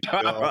rage,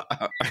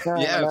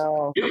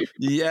 Bill.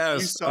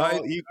 Yes.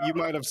 You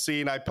might have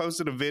seen, I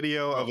posted a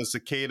video of a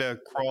cicada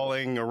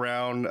crawling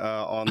around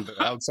on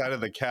the outside of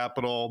the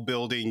Capitol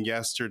building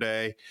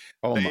yesterday.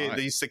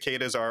 These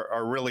cicadas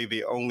are really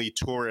the only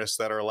tourists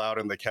that are allowed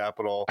in the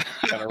Capitol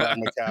and around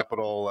the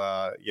Capitol,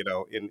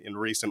 in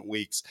recent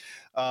weeks.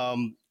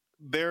 A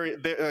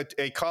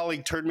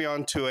colleague turned me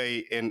on to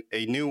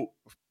a new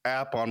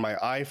app on my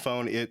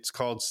iPhone. It's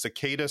called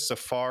Cicada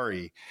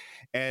Safari.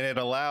 And it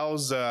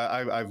allows,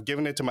 I've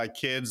given it to my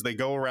kids. They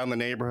go around the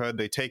neighborhood.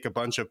 They take a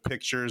bunch of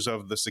pictures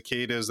of the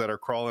cicadas that are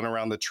crawling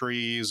around the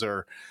trees,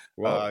 or,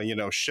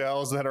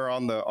 shells that are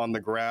on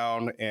the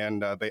ground.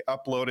 And they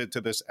upload it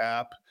to this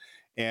app.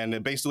 And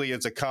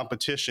it's a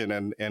competition,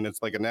 and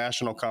it's like a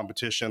national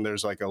competition.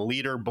 There's like a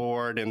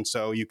leaderboard. And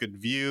so you could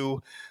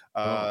view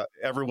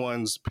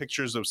everyone's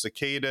pictures of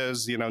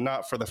cicadas,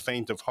 not for the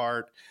faint of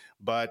heart.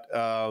 But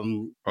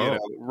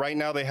right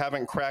now they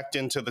haven't cracked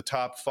into the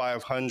top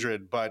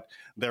 500, but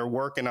they're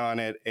working on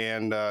it,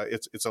 and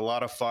it's a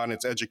lot of fun.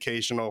 It's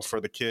educational for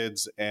the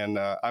kids, and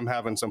I'm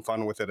having some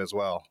fun with it as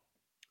well.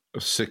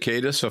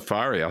 Cicada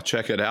Safari. I'll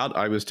check it out.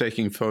 I was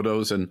taking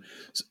photos and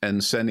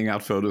sending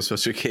out photos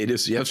of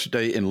cicadas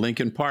yesterday in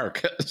Lincoln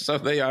Park. So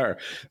they are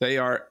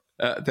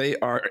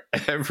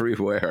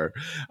everywhere.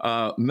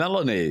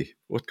 Melanie,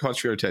 What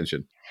caught your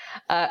attention?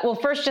 Well,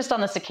 first, just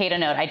on the cicada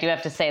note, I do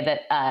have to say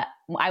that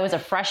I was a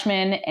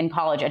freshman in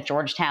college at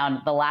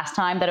Georgetown the last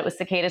time that it was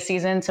cicada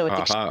season. So it's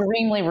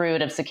extremely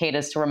rude of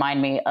cicadas to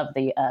remind me of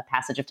the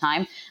passage of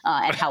time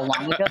and how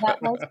long ago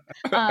that was.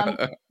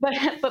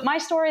 But my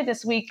story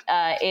this week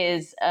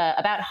is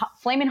about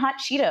Flamin' Hot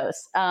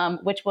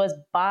Cheetos, which was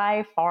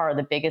by far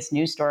the biggest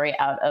news story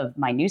out of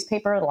my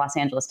newspaper, the Los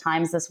Angeles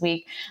Times, this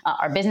week.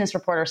 Our business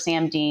reporter,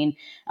 Sam Dean,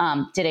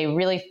 did a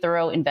really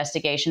thorough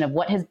investigation of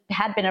what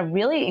had been a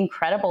really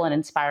incredible and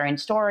inspiring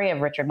story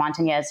of Richard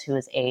Montañez, who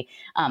is a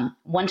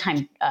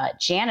one-time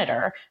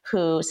janitor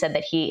who said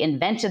that he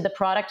invented the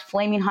product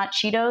Flaming Hot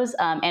Cheetos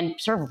and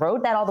sort of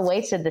rode that all the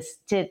way to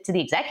the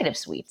executive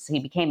suite. So he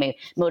became a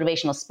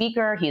motivational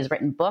speaker. He has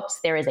written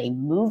books. There is a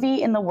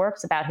movie in the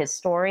works about his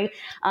story.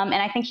 And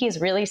I think he is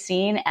really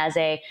seen as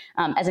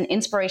an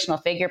inspirational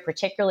figure,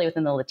 particularly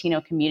within the Latino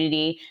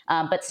community.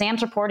 But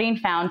Sam's reporting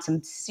found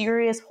some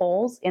serious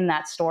holes in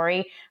that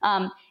story.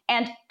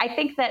 And I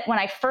think that when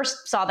I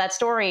first saw that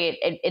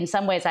story, in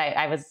some ways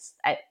I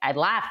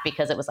laughed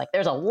because it was like,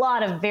 there's a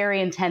lot of very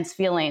intense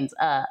feelings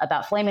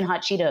about Flamin'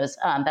 Hot Cheetos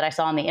that I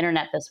saw on the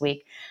internet this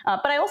week.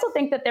 But I also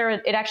think that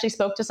it actually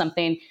spoke to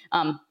something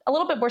a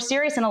little bit more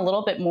serious and a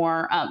little bit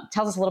more,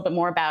 tells us a little bit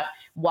more about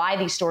why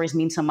these stories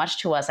mean so much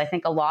to us. I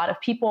think a lot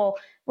of people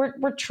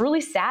were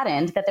truly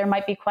saddened that there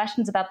might be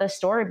questions about this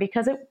story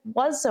because it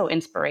was so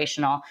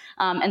inspirational.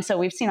 And so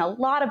we've seen a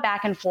lot of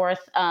back and forth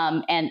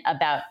and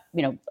about,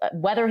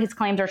 whether his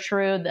claims are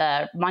true.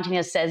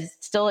 Montañez says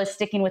still is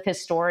sticking with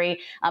his story.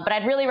 But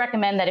I'd really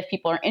recommend that if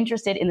people are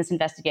interested in this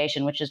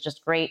investigation, which is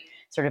just great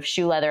sort of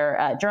shoe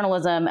leather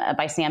journalism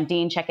by Sam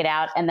Dean, check it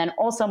out. And then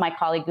also my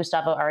colleague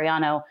Gustavo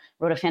Arellano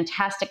wrote a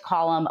fantastic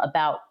column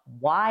about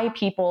why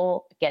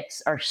people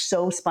are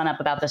so spun up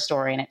about the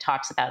story. And it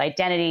talks about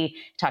identity,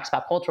 it talks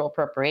about cultural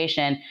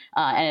appropriation.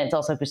 And it's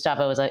also,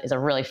 Gustavo is a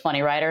really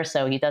funny writer.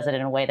 So he does it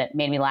in a way that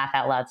made me laugh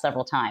out loud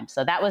several times.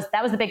 So that was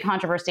the big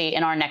controversy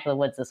in our neck of the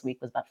woods this week,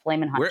 was about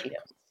Flamin' Hot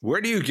Cheetos. Where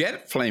do you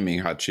get Flaming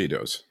Hot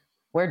Cheetos?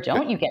 Where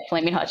don't you get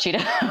Flaming Hot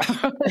Cheetos?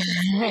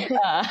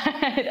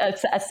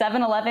 A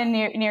 7-Eleven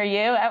near you.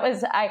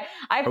 I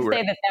have to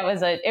say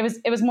that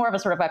it was more of a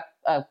sort of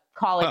a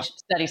college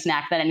study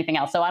snack than anything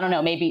else. So I don't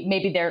know.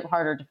 Maybe they're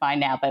harder to find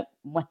now. But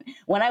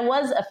when I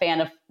was a fan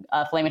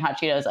of Flaming Hot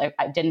Cheetos,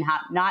 I didn't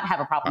not have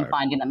a problem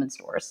finding them in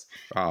stores.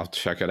 I'll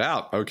check it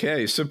out.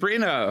 Okay,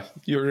 Sabrina,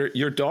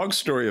 your dog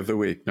story of the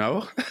week.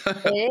 No,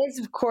 it is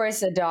of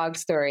course a dog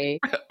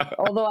story.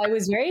 Although I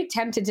was very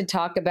tempted to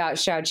talk about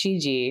Xiao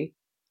Qiji.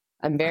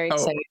 I'm very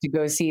excited to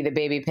go see the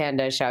baby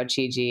panda Xiao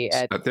Qiji.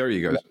 There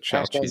you go,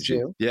 Xiao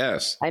Qiji.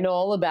 Yes, I know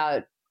all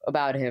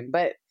about him,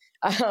 but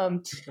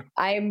I'm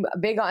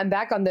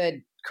back on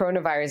the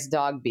coronavirus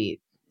dog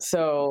beat.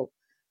 So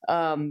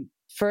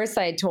first,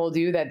 I told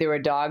you that there were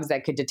dogs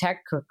that could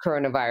detect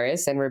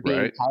coronavirus and were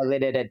being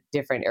piloted at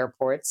different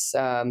airports.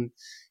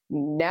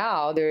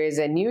 Now there is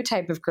a new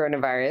type of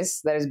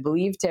coronavirus that is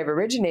believed to have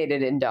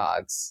originated in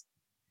dogs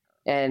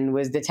and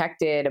was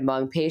detected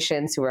among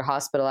patients who were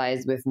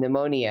hospitalized with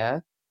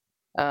pneumonia.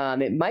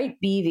 It might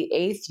be the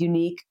 8th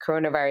unique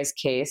coronavirus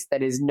case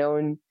that is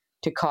known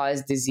to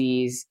cause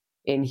disease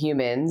in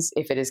humans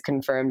if it is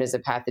confirmed as a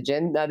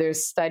pathogen. Another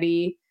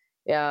study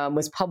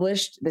was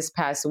published this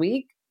past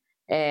week,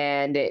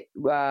 and it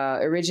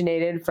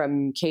originated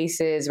from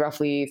cases,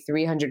 roughly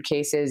 300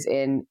 cases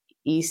in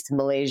East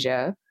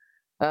Malaysia.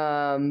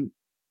 And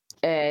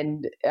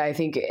I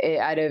think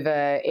out of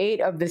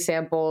 8 of the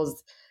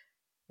samples,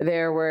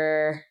 there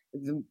were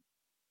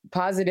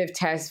positive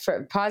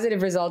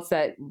results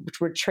that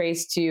were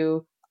traced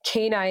to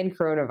canine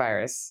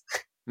coronavirus.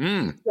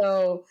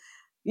 So,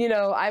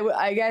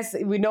 I guess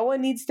no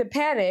one needs to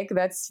panic.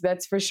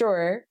 That's for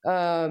sure.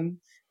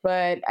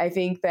 But I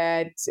think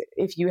that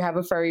if you have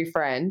a furry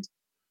friend,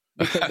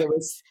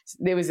 because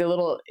there was a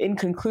little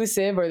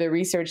inconclusive, or the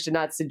research did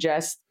not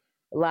suggest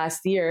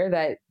last year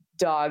that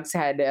dogs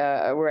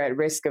were at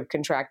risk of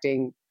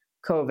contracting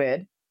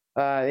COVID.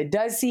 It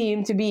does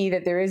seem to be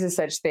that there is a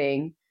such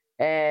thing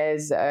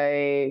as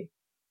a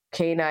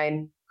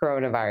canine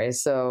coronavirus.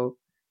 So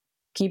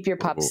keep your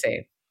pups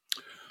safe.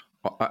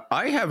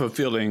 I have a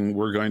feeling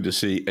we're going to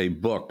see a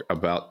book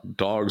about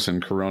dogs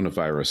and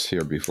coronavirus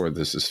here before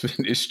this is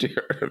finished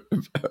here.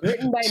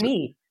 Written by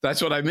me.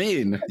 That's what I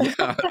mean.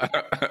 Yeah.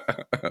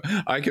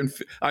 I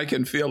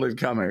can feel it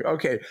coming.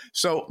 Okay.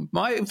 So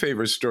my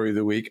favorite story of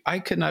the week, I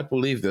cannot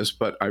believe this,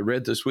 but I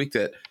read this week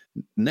that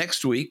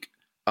next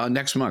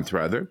month,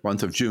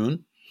 month of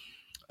June,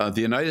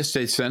 the United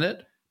States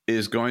Senate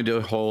is going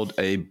to hold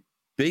a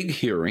big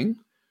hearing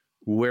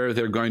where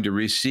they're going to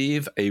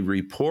receive a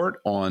report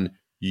on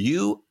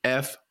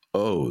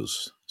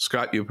UFOs.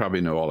 Scott, you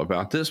probably know all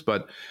about this,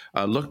 but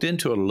looked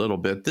into it a little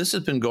bit. This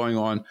has been going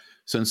on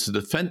since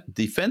the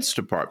Defense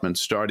Department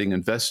started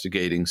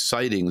investigating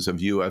sightings of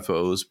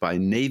UFOs by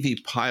Navy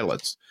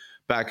pilots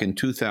back in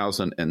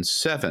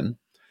 2007.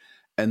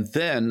 And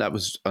then, that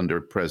was under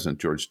President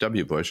George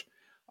W. Bush,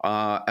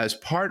 as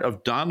part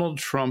of Donald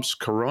Trump's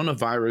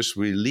coronavirus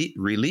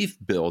relief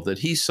bill that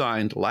he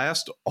signed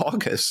last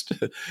August.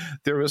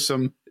 There was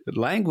some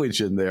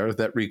language in there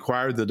that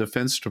required the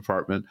Defense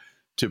Department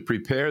to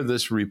prepare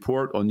this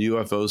report on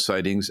UFO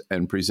sightings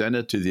and present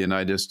it to the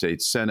United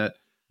States Senate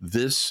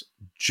this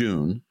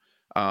June.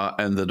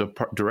 And the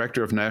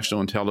Director of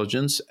National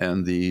Intelligence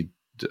and the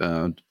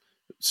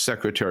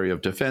Secretary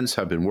of Defense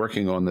have been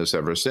working on this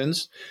ever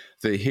since.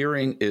 The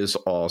hearing is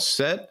all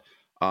set,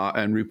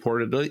 and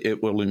reportedly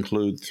it will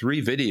include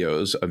 3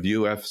 videos of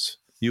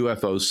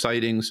UFO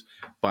sightings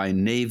by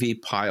Navy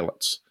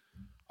pilots.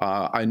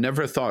 I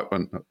never thought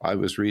when I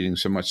was reading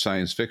so much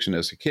science fiction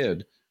as a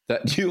kid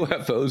that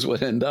UFOs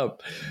would end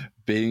up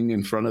being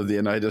in front of the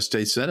United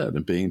States Senate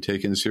and being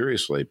taken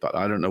seriously. But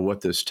I don't know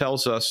what this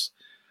tells us.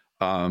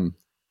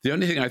 The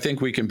only thing I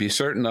think we can be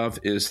certain of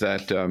is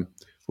that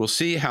we'll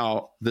see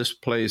how this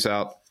plays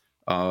out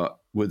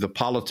with the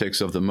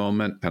politics of the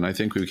moment. And I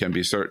think we can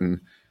be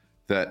certain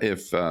that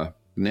if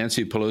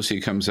Nancy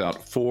Pelosi comes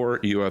out for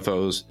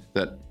UFOs,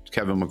 that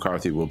Kevin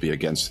McCarthy will be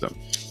against them.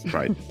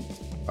 Right.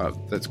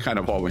 That's kind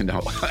of all we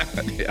know.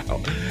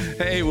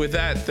 Hey, with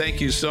that, thank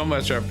you so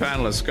much, our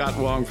panelists, Scott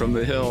Wong from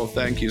The Hill.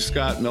 Thank you,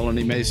 Scott.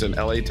 Melanie Mason,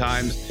 LA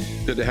Times.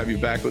 Good to have you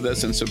back with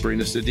us. And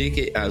Sabrina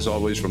Siddiqui, as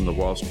always, from the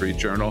Wall Street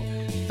Journal.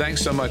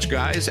 Thanks so much,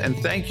 guys. And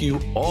thank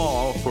you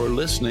all for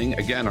listening.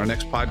 Again, our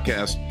next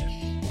podcast,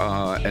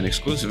 an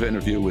exclusive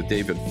interview with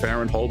David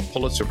Fahrenthold,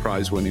 Pulitzer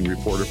Prize-winning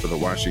reporter for The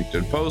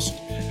Washington Post,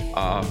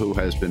 who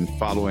has been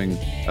following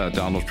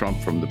Donald Trump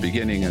from the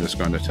beginning and is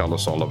going to tell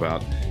us all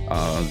about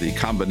the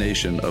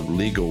combination of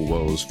legal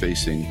woes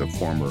facing the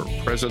former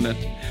president.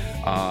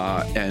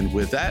 And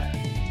with that,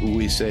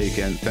 we say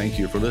again, thank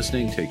you for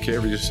listening. Take care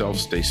of yourself,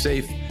 stay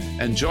safe,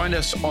 and join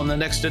us on the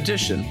next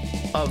edition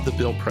of the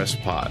Bill Press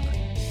Pod.